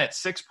Wilson at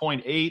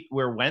 6.8,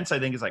 where Wentz, I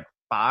think, is like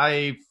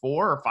 5.4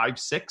 or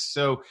 5.6.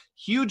 So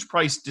huge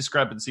price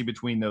discrepancy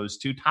between those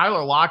two.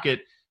 Tyler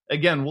Lockett,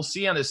 again, we'll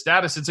see on his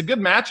status. It's a good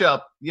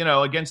matchup,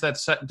 against that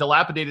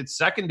dilapidated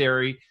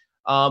secondary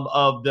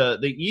of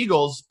the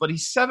Eagles, but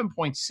he's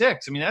 7.6.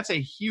 I mean, that's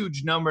a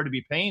huge number to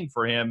be paying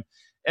for him.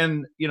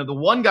 And, the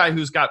one guy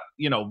who's got,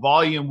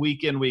 volume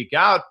week in, week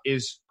out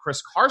is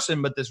Chris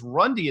Carson. But this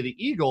run D of the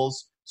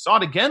Eagles saw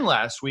it again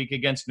last week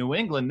against New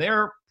England.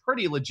 They're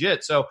pretty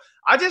legit. So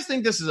I just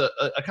think this is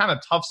a kind of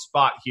tough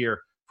spot here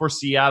for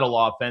Seattle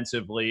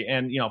offensively.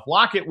 And, if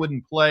Lockett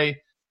wouldn't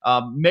play,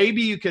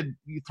 maybe you could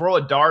throw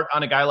a dart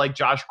on a guy like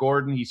Josh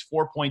Gordon. He's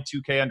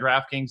 4.2K on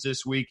DraftKings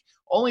this week.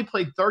 Only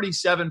played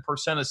 37%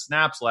 of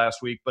snaps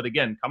last week. But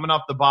again, coming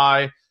off the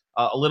bye,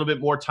 a little bit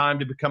more time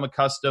to become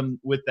accustomed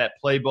with that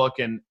playbook.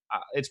 And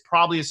it's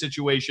probably a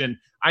situation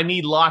I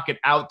need Lockett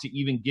out to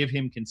even give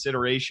him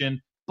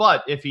consideration.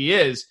 But if he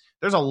is,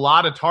 there's a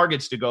lot of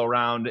targets to go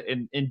around.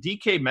 And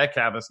DK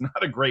Metcalf is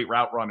not a great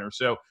route runner.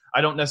 So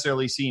I don't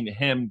necessarily see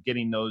him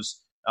getting those,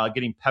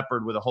 getting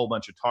peppered with a whole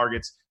bunch of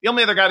targets. The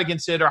only other guy to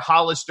consider,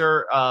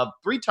 Hollister,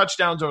 3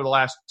 touchdowns over the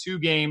last 2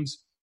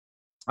 games.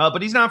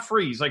 But he's not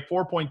free. He's like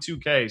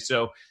 4.2K.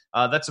 So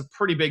that's a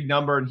pretty big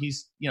number. And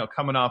he's,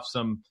 coming off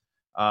some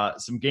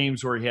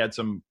games where he had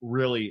some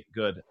really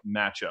good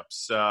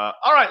matchups.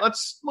 All right,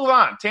 let's move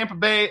on. Tampa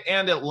Bay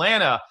and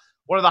Atlanta,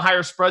 one of the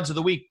higher spreads of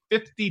the week,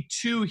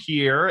 52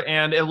 here.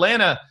 And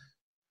Atlanta,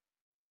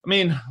 I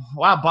mean,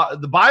 wow,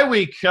 the bye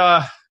week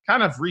kind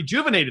of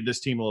rejuvenated this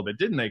team a little bit,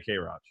 didn't they,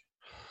 K-Raj?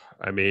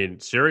 I mean,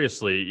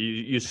 seriously,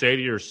 you say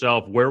to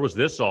yourself, where was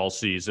this all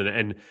season?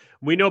 And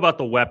we know about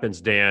the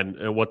weapons, Dan,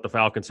 and what the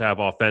Falcons have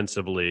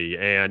offensively.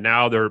 And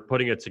now they're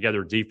putting it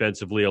together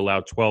defensively,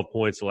 allowed 12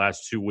 points the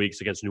last 2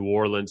 weeks against New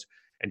Orleans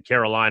and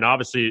Carolina.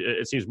 Obviously,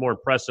 it seems more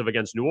impressive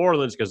against New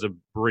Orleans because of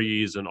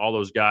Breeze and all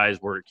those guys,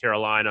 where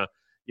Carolina,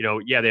 they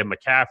have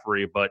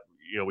McCaffrey, but,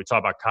 we talked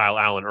about Kyle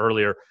Allen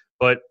earlier.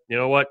 But you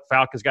know what?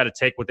 Falcons got to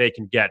take what they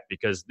can get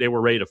because they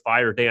were ready to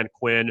fire Dan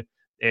Quinn.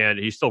 And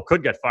he still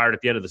could get fired at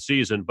the end of the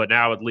season, but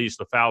now at least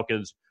the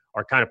Falcons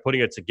are kind of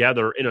putting it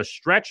together in a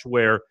stretch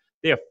where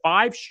they have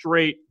 5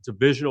 straight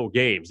divisional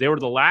games. They were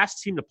the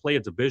last team to play a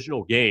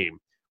divisional game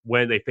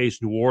when they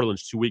faced New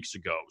Orleans 2 weeks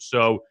ago.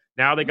 So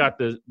now they got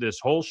this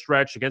whole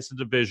stretch against the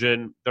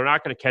division. They're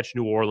not going to catch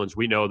New Orleans.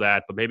 We know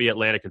that, but maybe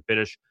Atlanta can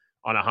finish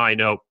on a high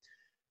note.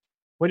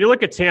 When you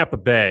look at Tampa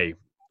Bay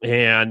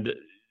and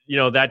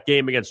that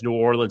game against New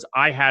Orleans,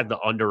 I had the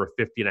under of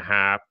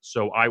 50.5,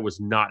 so I was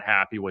not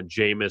happy when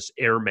Jameis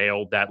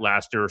airmailed that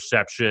last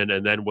interception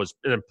and then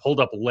pulled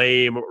up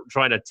lame,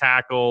 trying to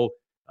tackle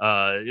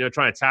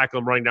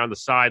him running down the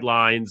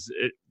sidelines.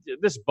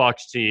 This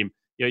Bucs team,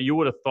 you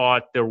would have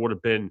thought there would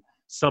have been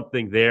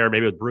something there,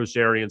 maybe with Bruce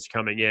Arians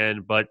coming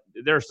in, but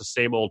there's the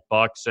same old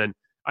Bucs. And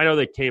I know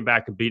they came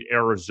back and beat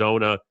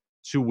Arizona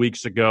 2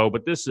 weeks ago,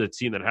 but this is a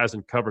team that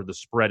hasn't covered the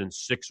spread in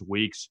 6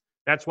 weeks.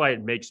 That's why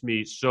it makes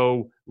me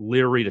so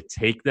leery to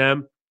take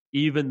them,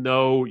 even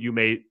though you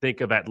may think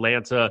of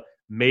Atlanta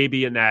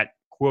maybe in that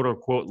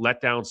quote-unquote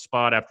letdown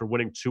spot after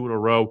winning 2 in a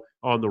row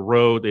on the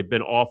road. They've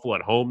been awful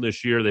at home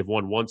this year. They've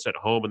won once at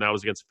home, and that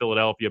was against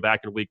Philadelphia back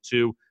in week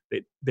 2.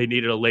 They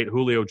needed a late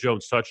Julio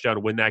Jones touchdown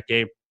to win that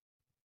game.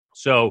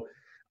 So,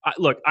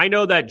 look, I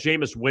know that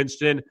Jameis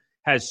Winston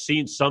has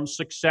seen some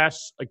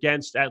success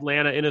against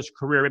Atlanta in his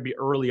career, maybe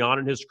early on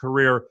in his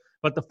career,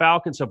 but the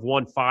Falcons have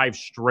won 5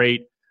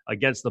 straight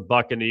against the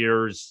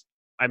Buccaneers.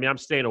 I mean, I'm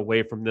staying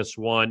away from this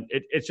one.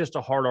 It's just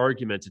a hard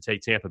argument to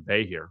take Tampa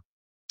Bay here.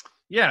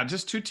 Yeah,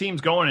 just 2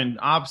 teams going in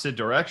opposite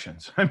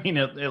directions. I mean,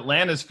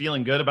 Atlanta's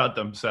feeling good about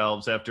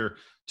themselves after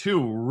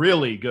 2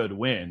 really good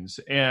wins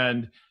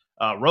and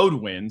road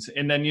wins.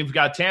 And then you've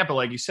got Tampa,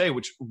 like you say,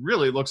 which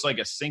really looks like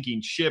a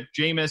sinking ship.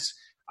 Jameis,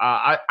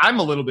 I'm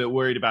a little bit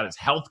worried about his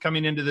health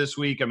coming into this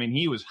week. I mean,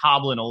 he was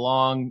hobbling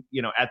along,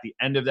 at the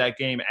end of that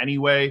game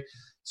anyway.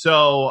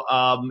 So,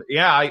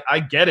 I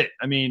get it.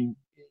 I mean,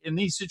 in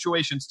these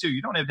situations too,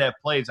 you don't have to have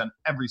plays on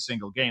every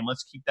single game.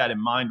 Let's keep that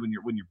in mind when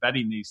you're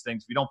betting these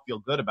things. If you don't feel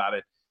good about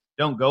it,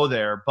 don't go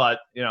there. But,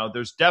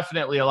 there's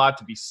definitely a lot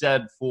to be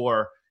said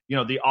for,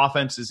 the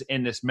offenses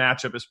in this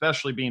matchup,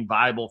 especially being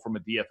viable from a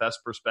DFS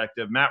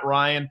perspective. Matt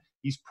Ryan,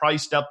 he's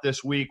priced up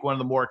this week, one of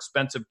the more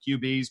expensive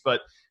QBs, but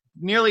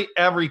nearly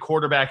every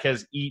quarterback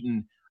has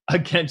eaten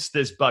against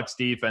this Bucs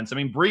defense. I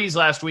mean, Breeze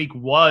last week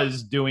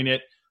was doing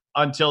it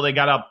until they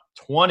got up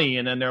 20,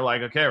 and then they're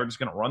like, okay, we're just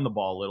going to run the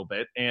ball a little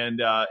bit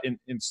and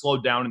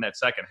slowed down in that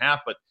second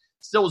half, but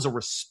still was a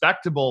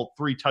respectable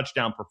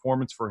 3-touchdown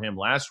performance for him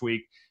last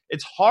week.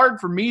 It's hard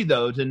for me,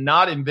 though, to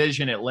not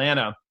envision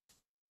Atlanta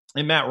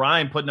and Matt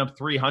Ryan putting up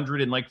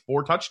 300 and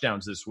 4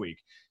 touchdowns this week.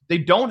 They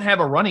don't have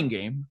a running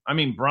game. I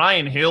mean,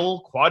 Brian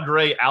Hill,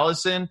 Quadre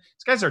Allison,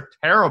 these guys are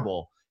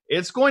terrible.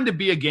 It's going to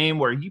be a game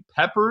where he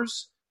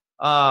peppers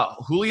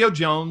Julio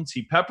Jones,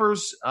 he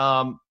peppers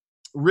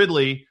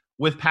Ridley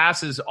with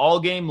passes all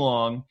game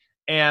long,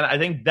 and I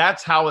think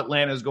that's how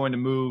Atlanta is going to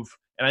move.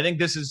 And I think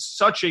this is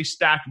such a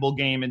stackable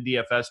game in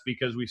DFS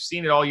because we've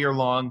seen it all year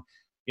long.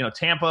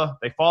 Tampa,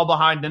 they fall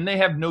behind, and they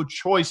have no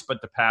choice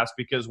but to pass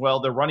because, well,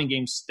 their running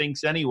game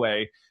stinks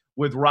anyway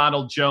with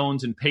Ronald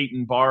Jones and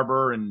Peyton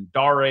Barber and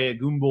Dare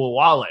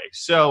Ogunbowale.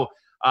 So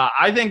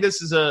I think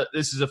this is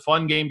a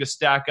fun game to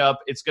stack up.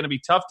 It's going to be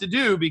tough to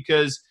do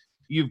because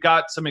you've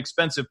got some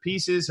expensive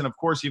pieces, and of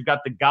course you've got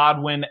the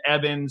Godwin,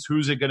 Evans,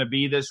 who's it going to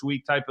be this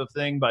week type of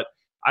thing. But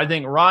I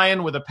think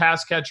Ryan with a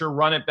pass catcher,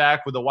 run it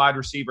back with a wide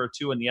receiver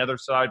too on the other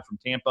side from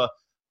Tampa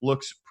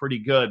looks pretty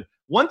good.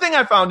 One thing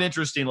I found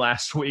interesting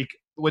last week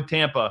with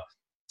Tampa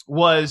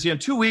was,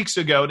 2 weeks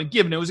ago,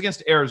 it was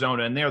against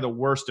Arizona, and they're the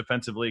worst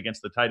defensively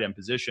against the tight end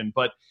position.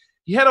 But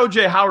he had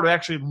O.J. Howard who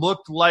actually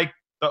looked like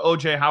the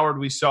O.J. Howard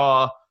we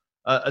saw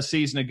a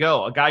season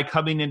ago, a guy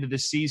coming into the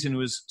season who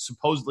was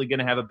supposedly going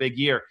to have a big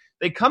year.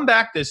 They come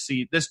back this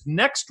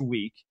next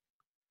week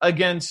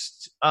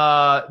against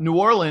New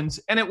Orleans,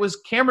 and it was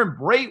Cameron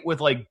Brate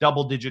with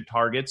double-digit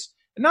targets.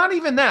 And not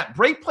even that.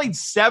 Brate played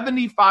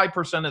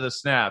 75% of the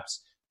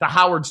snaps to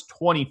Howard's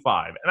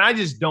 25, and I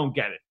just don't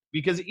get it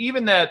because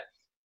even that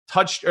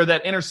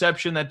that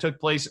interception that took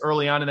place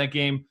early on in that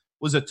game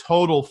was a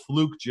total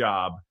fluke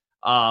job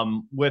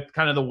with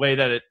kind of the way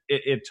that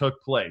it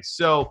took place.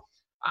 So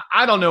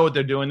I don't know what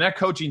they're doing. That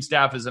coaching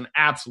staff is an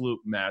absolute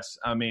mess.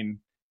 I mean,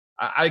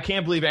 I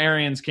can't believe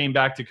Arians came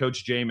back to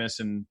coach Jameis,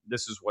 and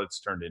this is what it's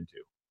turned into.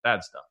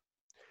 Bad stuff.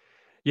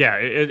 Yeah,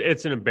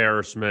 it's an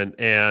embarrassment.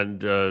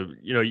 And,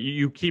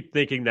 you keep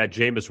thinking that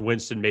Jameis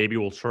Winston maybe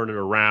will turn it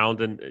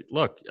around. And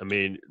look, I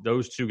mean,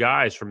 those two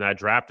guys from that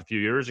draft a few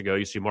years ago,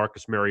 you see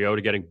Marcus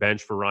Mariota getting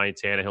benched for Ryan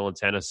Tannehill in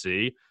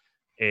Tennessee.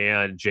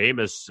 And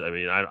Jameis, I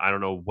mean, I don't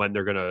know when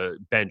they're going to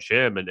bench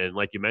him. And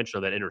like you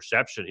mentioned, that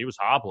interception, he was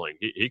hobbling.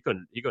 He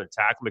couldn't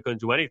tackle him. He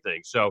couldn't do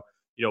anything. So,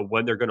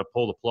 when they're going to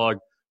pull the plug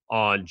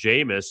on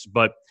Jameis.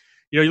 But,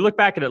 you look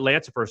back at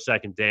Atlanta for a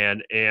second,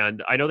 Dan,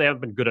 and I know they haven't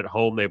been good at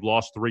home. They've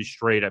lost 3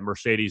 straight at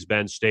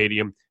Mercedes-Benz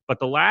Stadium. But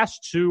the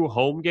last 2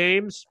 home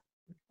games,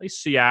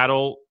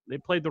 Seattle, they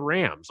played the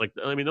Rams.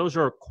 Those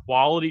are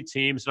quality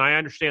teams. And I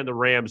understand the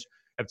Rams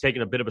have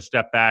taken a bit of a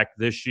step back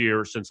this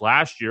year since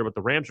last year, but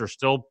the Rams are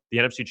still the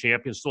NFC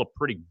champions, still a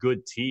pretty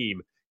good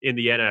team in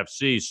the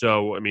NFC.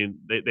 So, I mean,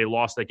 they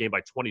lost that game by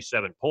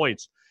 27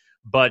 points.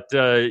 But,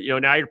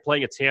 now you're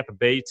playing a Tampa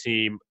Bay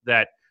team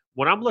that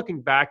when I'm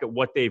looking back at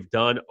what they've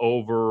done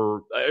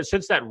over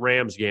since that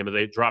Rams game, and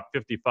they dropped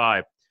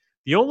 55,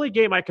 the only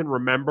game I can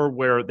remember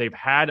where they've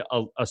had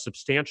a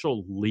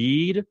substantial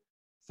lead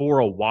for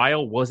a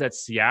while was that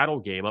Seattle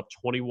game, up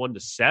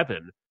 21-7,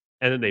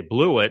 and then they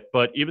blew it.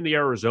 But even the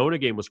Arizona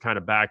game was kind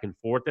of back and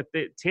forth.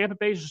 That Tampa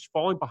Bay is just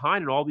falling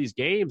behind in all these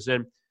games,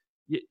 and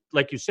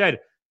like you said,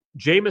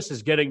 Jameis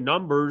is getting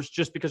numbers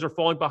just because they're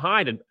falling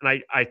behind. And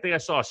I think I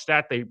saw a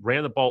stat. They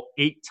ran the ball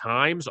 8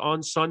 times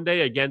on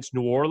Sunday against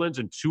New Orleans,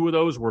 and 2 of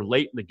those were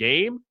late in the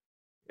game.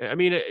 I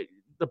mean,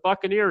 the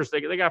Buccaneers,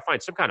 they got to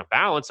find some kind of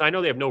balance. I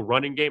know they have no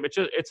running game.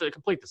 It's a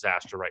complete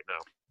disaster right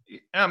now.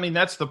 I mean,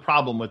 that's the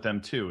problem with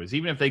them, too, is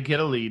even if they get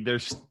a lead,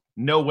 there's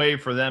no way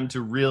for them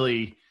to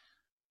really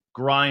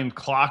grind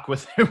clock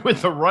with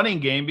the running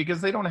game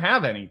because they don't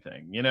have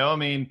anything. I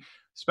mean,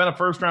 spent a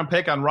first-round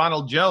pick on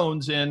Ronald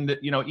Jones, and,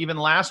 even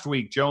last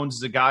week, Jones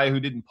is a guy who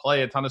didn't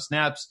play a ton of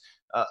snaps.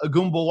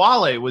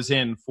 Ogunbowale was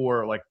in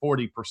for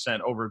 40%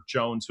 over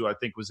Jones, who I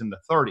think was in the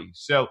 30s.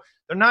 So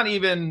they're not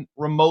even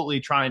remotely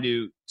trying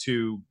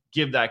to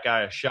give that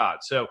guy a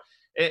shot. So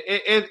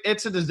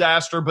it's a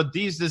disaster, but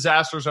these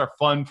disasters are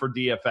fun for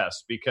DFS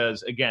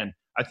because, again,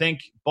 I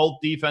think both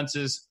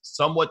defenses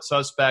somewhat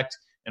suspect,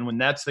 and when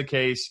that's the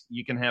case,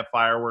 you can have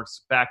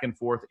fireworks back and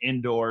forth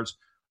indoors.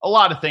 A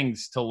lot of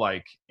things to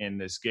like in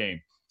this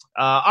game.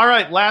 All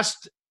right,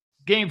 last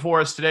game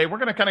for us today. We're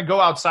going to kind of go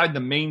outside the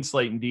main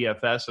slate in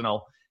DFS, and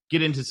I'll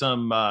get into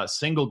some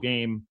single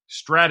game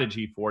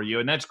strategy for you,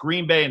 and that's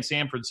Green Bay and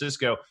San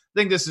Francisco. I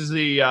think this is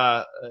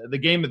the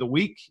game of the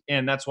week,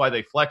 and that's why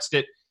they flexed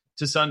it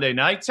to Sunday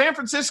night. San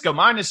Francisco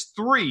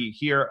 -3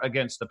 here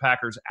against the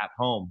Packers at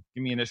home.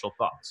 Give me initial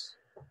thoughts.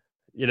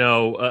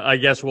 I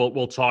guess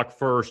we'll talk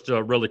first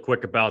really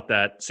quick about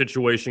that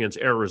situation against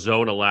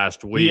Arizona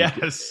last week.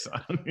 Yes.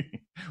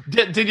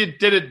 Did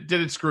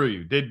it screw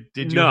you? Did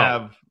you No.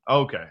 have?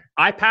 Okay.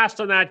 I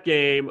passed on that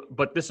game,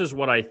 but this is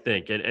what I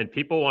think. And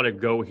people want to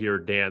go here,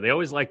 Dan. They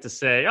always like to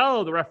say,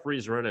 oh, the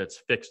referees are in it, it's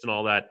fixed and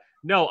all that.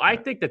 No, I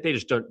think that they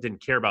just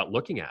didn't care about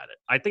looking at it.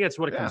 I think that's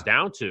what it comes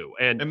down to.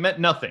 And it meant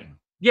nothing.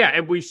 Yeah,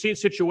 and we've seen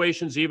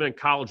situations even in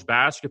college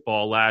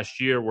basketball last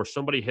year where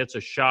somebody hits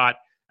a shot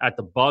at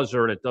the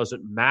buzzer and it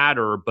doesn't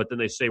matter, but then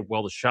they say,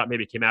 well, the shot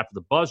maybe came after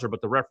the buzzer, but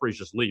the referees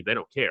just leave. They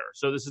don't care.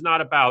 So this is not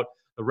about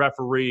the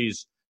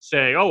referees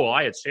saying, oh, well,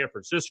 I had San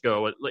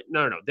Francisco.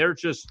 No. They're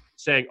just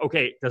saying,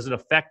 okay, does it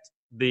affect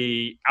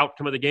the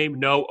outcome of the game?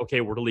 No.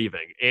 Okay, we're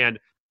leaving. And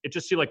it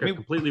just seemed like a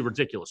completely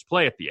ridiculous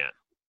play at the end.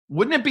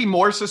 Wouldn't it be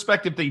more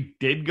suspect if they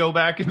did go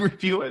back and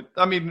review it?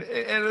 I mean,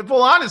 in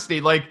full honesty,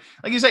 like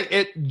you say,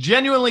 it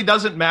genuinely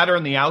doesn't matter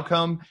in the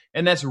outcome,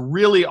 and that's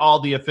really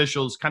all the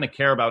officials kind of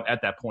care about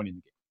at that point in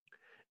the game.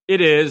 It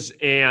is,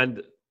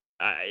 and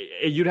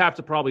you'd have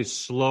to probably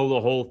slow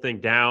the whole thing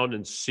down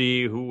and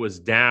see who was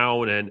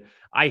down, and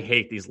I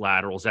hate these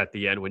laterals at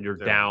the end when you're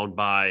down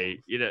by,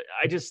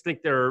 I just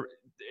think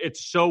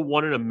it's so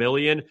 1 in a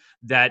million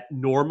that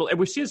normal, and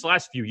we've seen this the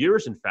last few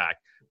years, in fact.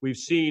 We've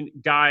seen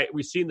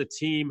the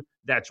team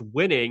that's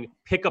winning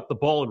pick up the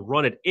ball and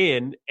run it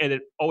in, and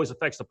it always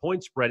affects the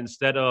point spread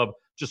instead of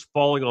just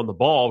falling on the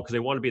ball because they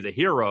want to be the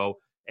hero.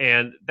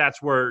 And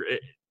that's where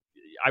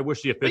I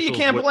wish the officials. But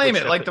you can't blame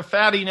it. Like the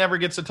fatty never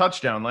gets a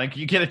touchdown. Like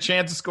you get a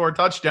chance to score a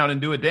touchdown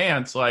and do a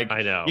dance. Like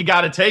I know you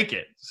got to take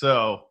it.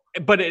 So,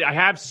 but I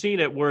have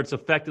seen it where it's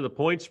affected the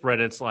point spread.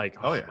 And it's like,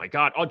 oh my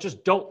God,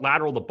 just don't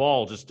lateral the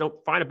ball. Just don't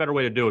find a better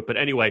way to do it. But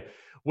anyway.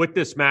 With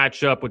this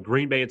matchup with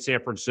Green Bay and San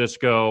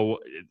Francisco,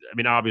 I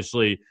mean,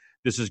 obviously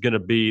this is going to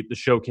be the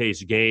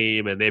showcase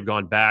game, and they've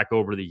gone back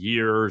over the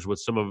years with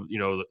some of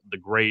the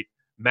great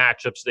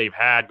matchups they've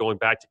had, going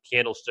back to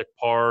Candlestick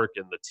Park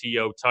and the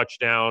T.O.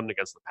 touchdown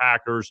against the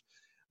Packers.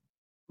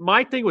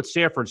 My thing with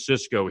San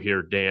Francisco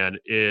here, Dan,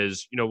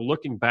 is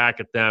looking back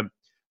at them,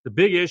 the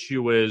big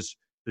issue is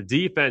the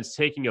defense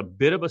taking a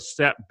bit of a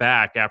step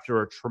back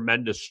after a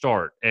tremendous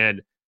start.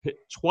 And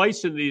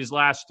twice in these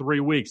last 3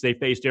 weeks, they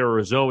faced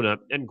Arizona.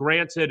 And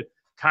granted,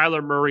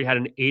 Kyler Murray had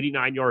an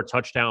 89-yard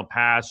touchdown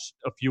pass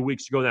a few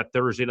weeks ago in that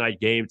Thursday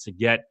night game to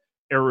get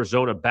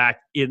Arizona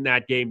back in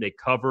that game. They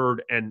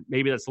covered, and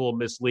maybe that's a little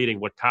misleading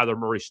what Kyler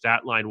Murray's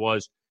stat line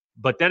was.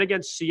 But then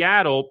against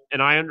Seattle,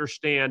 and I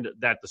understand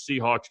that the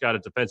Seahawks got a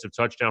defensive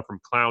touchdown from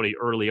Clowney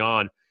early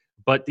on,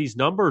 but these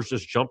numbers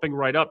just jumping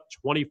right up,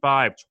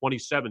 25,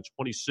 27,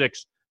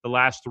 26, the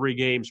last 3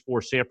 games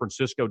for San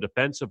Francisco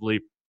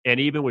defensively. And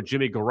even with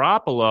Jimmy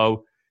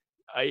Garoppolo,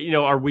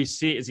 is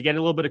he getting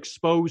a little bit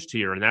exposed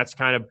here? And that's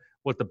kind of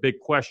what the big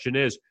question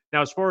is.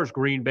 Now, as far as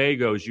Green Bay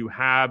goes, you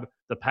have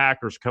the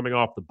Packers coming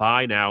off the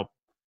bye now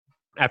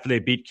after they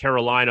beat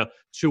Carolina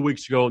 2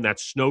 weeks ago in that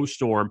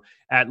snowstorm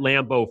at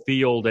Lambeau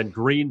Field. And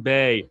Green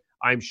Bay,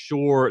 I'm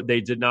sure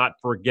they did not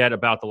forget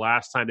about the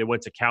last time they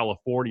went to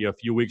California a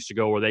few weeks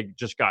ago where they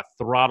just got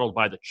throttled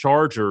by the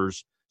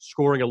Chargers,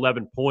 scoring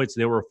 11 points,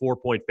 and they were a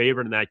 4-point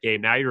favorite in that game.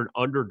 Now you're an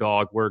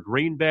underdog, where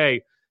Green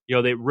Bay,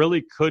 they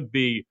really could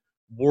be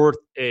worth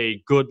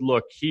a good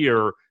look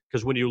here,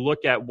 because when you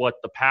look at what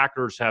the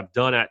Packers have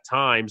done at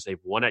times, they've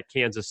won at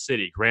Kansas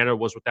City. Granted, it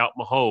was without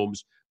Mahomes,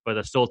 but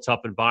it's still a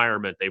tough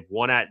environment. They've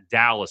won at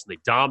Dallas, and they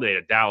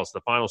dominated Dallas.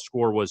 The final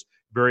score was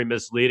very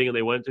misleading, and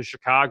they went to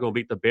Chicago and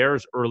beat the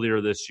Bears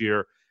earlier this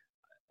year.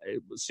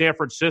 San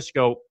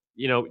Francisco,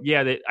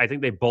 I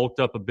think they bulked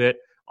up a bit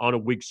on a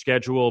weak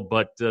schedule,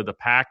 but the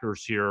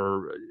Packers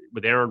here,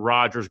 with Aaron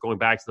Rodgers going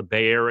back to the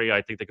Bay Area,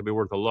 I think they could be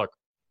worth a look.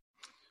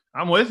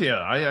 I'm with you.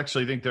 I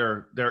actually think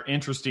they're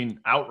interesting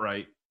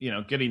outright.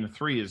 Getting the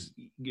 3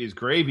 is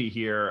gravy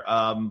here.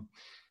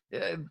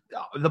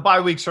 The bye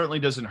week certainly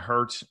doesn't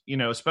hurt.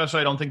 Especially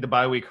I don't think the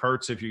bye week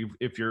hurts if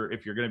you're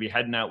going to be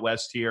heading out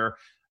west here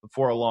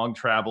for a long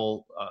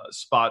travel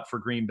spot for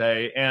Green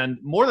Bay. And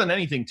more than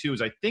anything, too,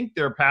 is I think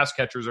their pass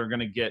catchers are going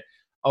to get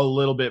a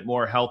little bit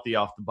more healthy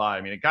off the bye.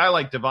 I mean, a guy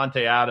like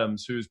Devontae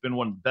Adams, who's been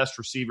one of the best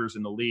receivers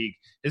in the league,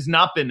 has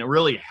not been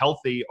really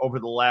healthy over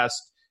the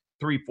last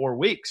 3-4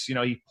 weeks.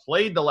 He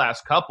played the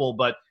last couple,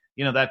 but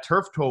that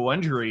turf toe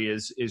injury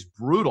is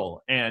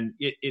brutal, and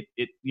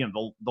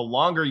the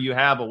longer you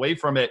have away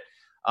from it,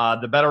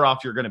 the better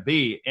off you're going to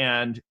be.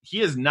 And he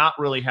has not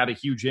really had a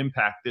huge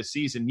impact this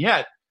season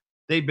yet.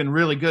 They've been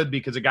really good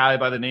because a guy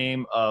by the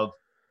name of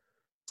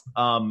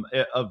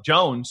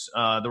Jones,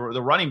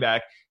 the running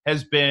back,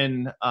 has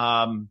been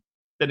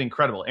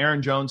incredible.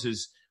 Aaron Jones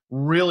has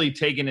really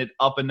taken it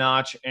up a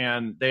notch,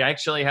 and they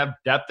actually have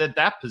depth at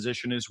that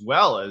position as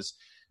well as.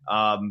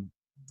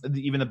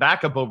 Even the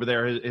backup over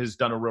there has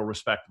done a real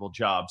respectable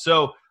job.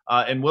 So,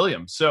 and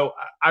Williams. So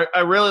I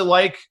really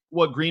like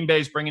what Green Bay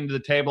is bringing to the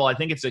table. I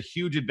think it's a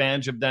huge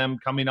advantage of them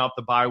coming off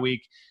the bye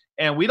week.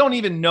 And we don't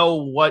even know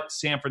what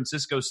San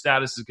Francisco's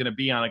status is going to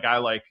be on a guy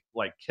like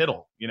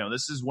Kittle.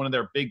 This is one of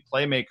their big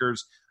playmakers.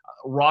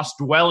 Ross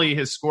Dwelly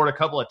has scored a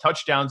couple of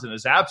touchdowns in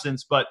his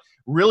absence, but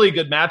really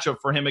good matchup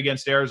for him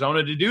against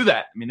Arizona to do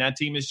that. I mean, that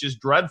team is just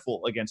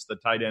dreadful against the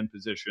tight end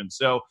position.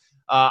 So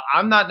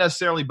I'm not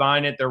necessarily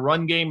buying it. Their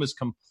run game was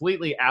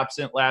completely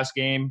absent last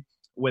game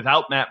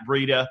without Matt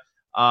Breida.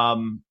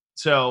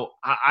 So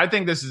I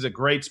think this is a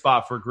great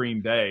spot for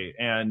Green Bay.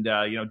 And,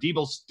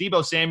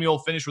 Deebo Samuel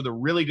finished with a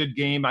really good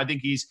game. I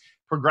think he's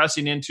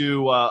progressing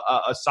into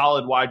a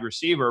solid wide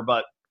receiver.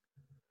 But,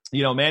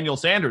 Emmanuel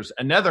Sanders,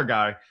 another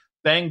guy,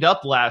 banged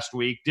up last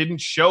week,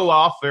 didn't show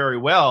off very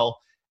well,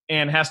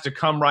 and has to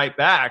come right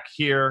back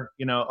here,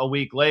 a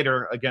week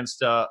later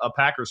against a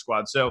Packers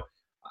squad. So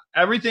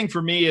everything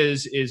for me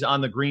is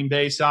on the Green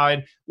Bay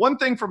side. One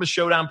thing from a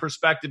showdown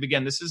perspective,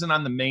 again, this isn't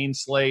on the main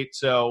slate,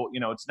 so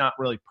it's not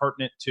really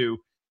pertinent to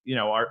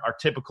our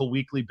typical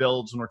weekly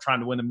builds when we're trying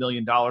to win $1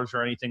 million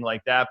or anything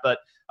like that. But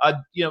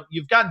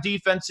you've got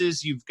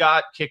defenses, you've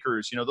got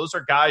kickers. Those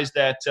are guys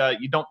that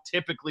you don't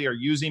typically are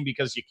using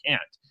because you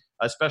can't,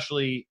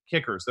 especially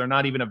kickers. They're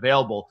not even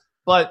available.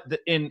 But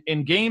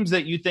in games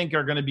that you think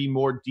are going to be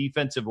more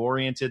defensive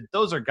oriented,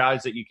 those are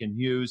guys that you can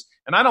use.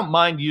 And I don't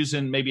mind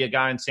using maybe a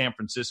guy in San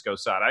Francisco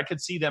side. I could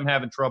see them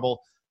having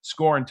trouble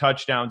scoring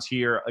touchdowns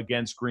here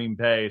against Green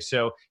Bay.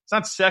 So it's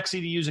not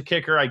sexy to use a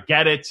kicker. I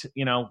get it.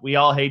 We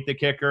all hate the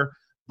kicker.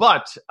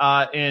 But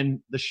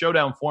in the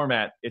showdown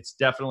format, it's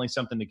definitely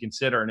something to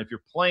consider. And if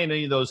you're playing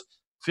any of those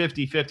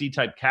 50-50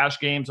 type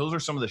cash games, those are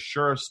some of the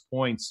surest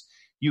points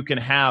you can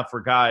have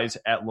for guys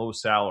at low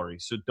salary.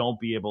 So don't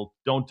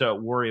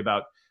worry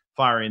about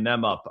firing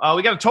them up.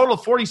 We got a total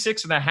of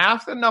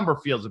 46.5. The number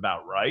feels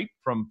about right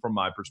from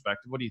my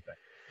perspective. What do you think?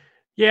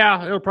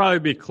 Yeah, it'll probably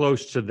be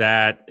close to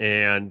that.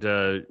 And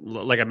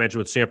like I mentioned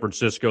with San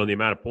Francisco and the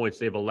amount of points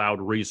they've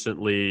allowed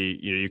recently,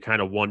 you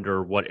kind of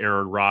wonder what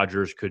Aaron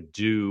Rodgers could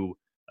do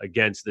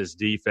against this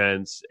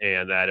defense,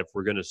 and that if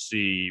we're going to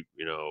see,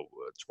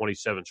 a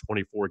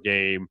 27-24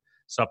 game,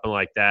 something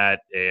like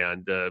that.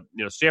 And,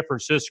 San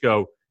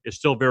Francisco is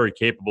still very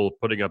capable of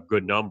putting up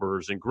good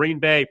numbers. And Green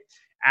Bay,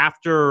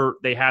 after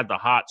they had the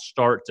hot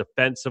start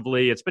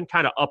defensively, it's been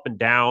kind of up and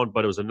down,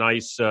 but it was a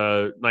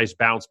nice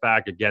bounce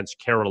back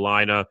against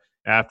Carolina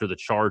after the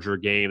Charger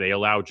game. They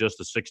allowed just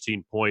the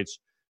 16 points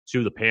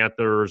to the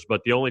Panthers.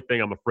 But the only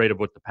thing I'm afraid of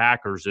with the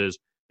Packers is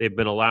they've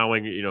been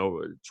allowing,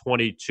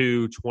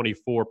 22,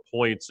 24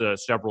 points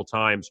several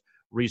times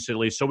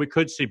recently. So we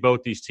could see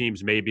both these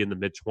teams maybe in the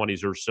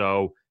mid-20s or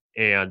so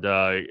and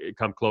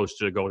come close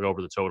to going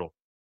over the total.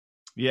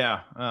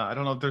 Yeah, I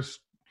don't know if there's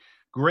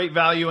great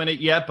value in it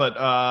yet, but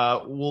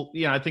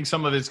I think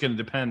some of it's going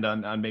to depend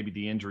on maybe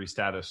the injury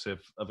status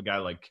of a guy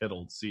like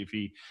Kittle, to see if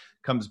he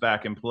comes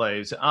back and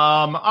plays.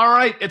 All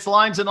right, it's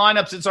lines and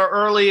lineups. It's our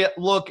early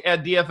look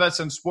at DFS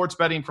and sports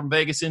betting from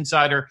Vegas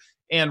Insider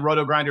and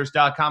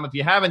rotogrinders.com. If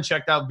you haven't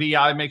checked out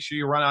VI, make sure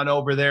you run on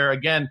over there.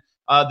 Again,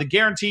 the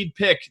guaranteed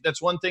pick,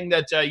 that's one thing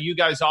that you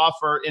guys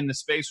offer in the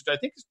space, which I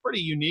think is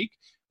pretty unique,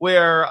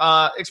 where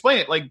explain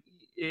it, like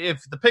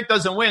if the pick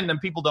doesn't win, then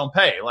people don't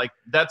pay. Like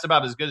that's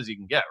about as good as you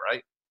can get,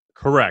 right?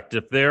 Correct.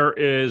 If there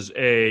is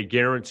a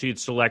guaranteed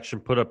selection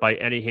put up by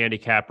any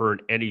handicapper in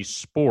any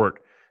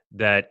sport,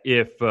 that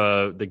if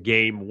the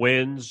game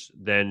wins,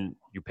 then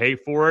you pay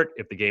for it.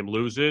 If the game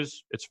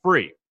loses, it's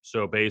free.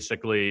 So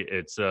basically,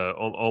 it's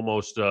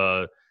almost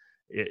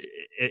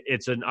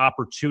it's an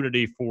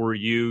opportunity for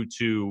you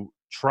to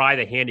try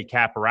the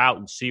handicapper out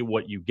and see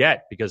what you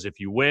get. Because if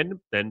you win,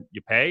 then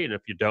you pay, and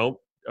if you don't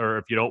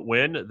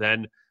win,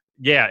 then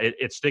yeah,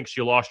 it stinks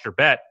you lost your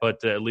bet,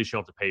 but at least you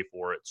don't have to pay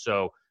for it.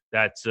 So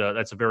that's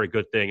a very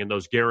good thing, and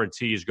those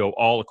guarantees go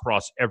all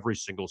across every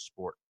single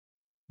sport.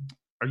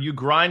 Are you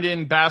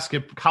grinding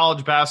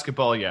college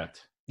basketball yet?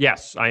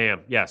 Yes, I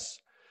am. Yes.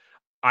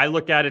 I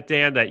look at it,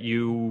 Dan, that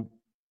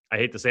I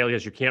hate to say it,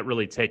 because you can't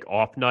really take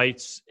off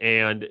nights.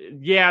 And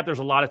yeah, there's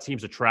a lot of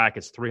teams to track.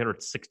 It's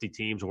 360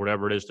 teams or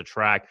whatever it is to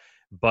track.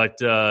 But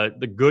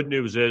the good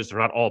news is they're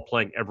not all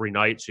playing every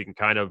night, so you can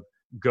kind of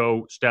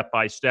go step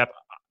by step.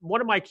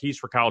 One of my keys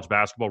for college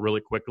basketball really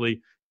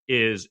quickly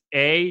is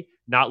A,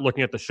 not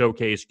looking at the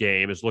showcase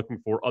game, is looking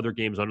for other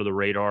games under the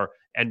radar,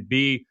 and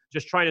B,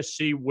 just trying to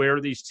see where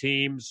these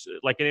teams,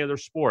 like any other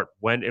sport,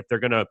 if they're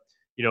going to,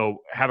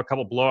 have a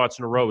couple blowouts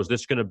in a row, is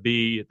this going to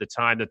be the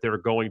time that they're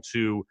going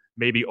to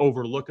maybe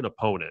overlook an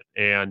opponent?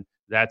 And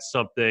that's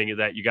something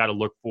that you got to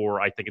look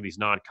for, I think, in these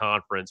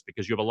non-conference,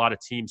 because you have a lot of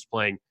teams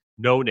playing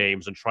no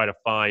names and try to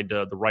find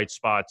the right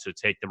spot to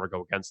take them or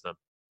go against them.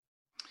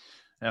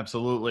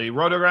 Absolutely.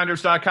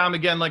 Rotogrinders.com.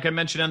 Again, like I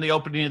mentioned in the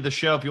opening of the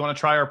show, if you want to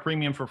try our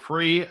premium for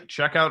free,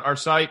 check out our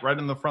site. Right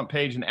on the front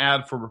page, an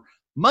ad for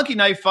Monkey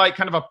Knife Fight,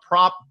 kind of a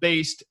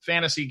prop-based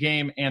fantasy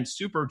game, and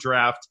Super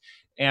Draft.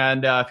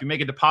 And if you make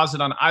a deposit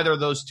on either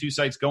of those two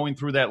sites going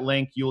through that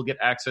link, you will get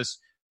access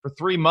for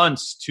 3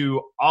 months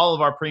to all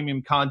of our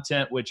premium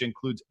content, which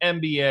includes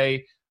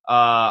NBA,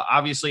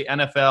 obviously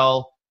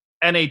NFL,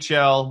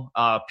 NHL,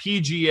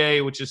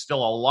 PGA, which is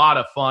still a lot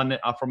of fun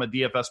from a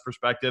DFS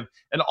perspective,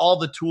 and all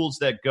the tools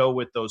that go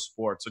with those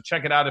sports. So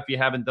check it out if you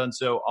haven't done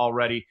so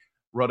already.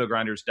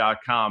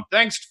 rotogrinders.com.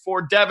 Thanks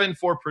for Devin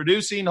for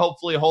producing.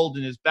 Hopefully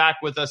Holden is back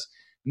with us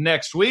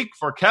next week.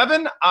 For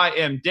Kevin, I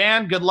am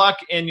Dan. Good luck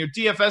in your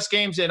DFS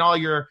games and all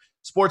your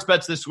sports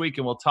bets this week,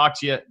 and we'll talk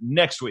to you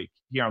next week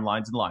here on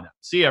Lines and Lineup.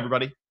 See you,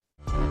 everybody.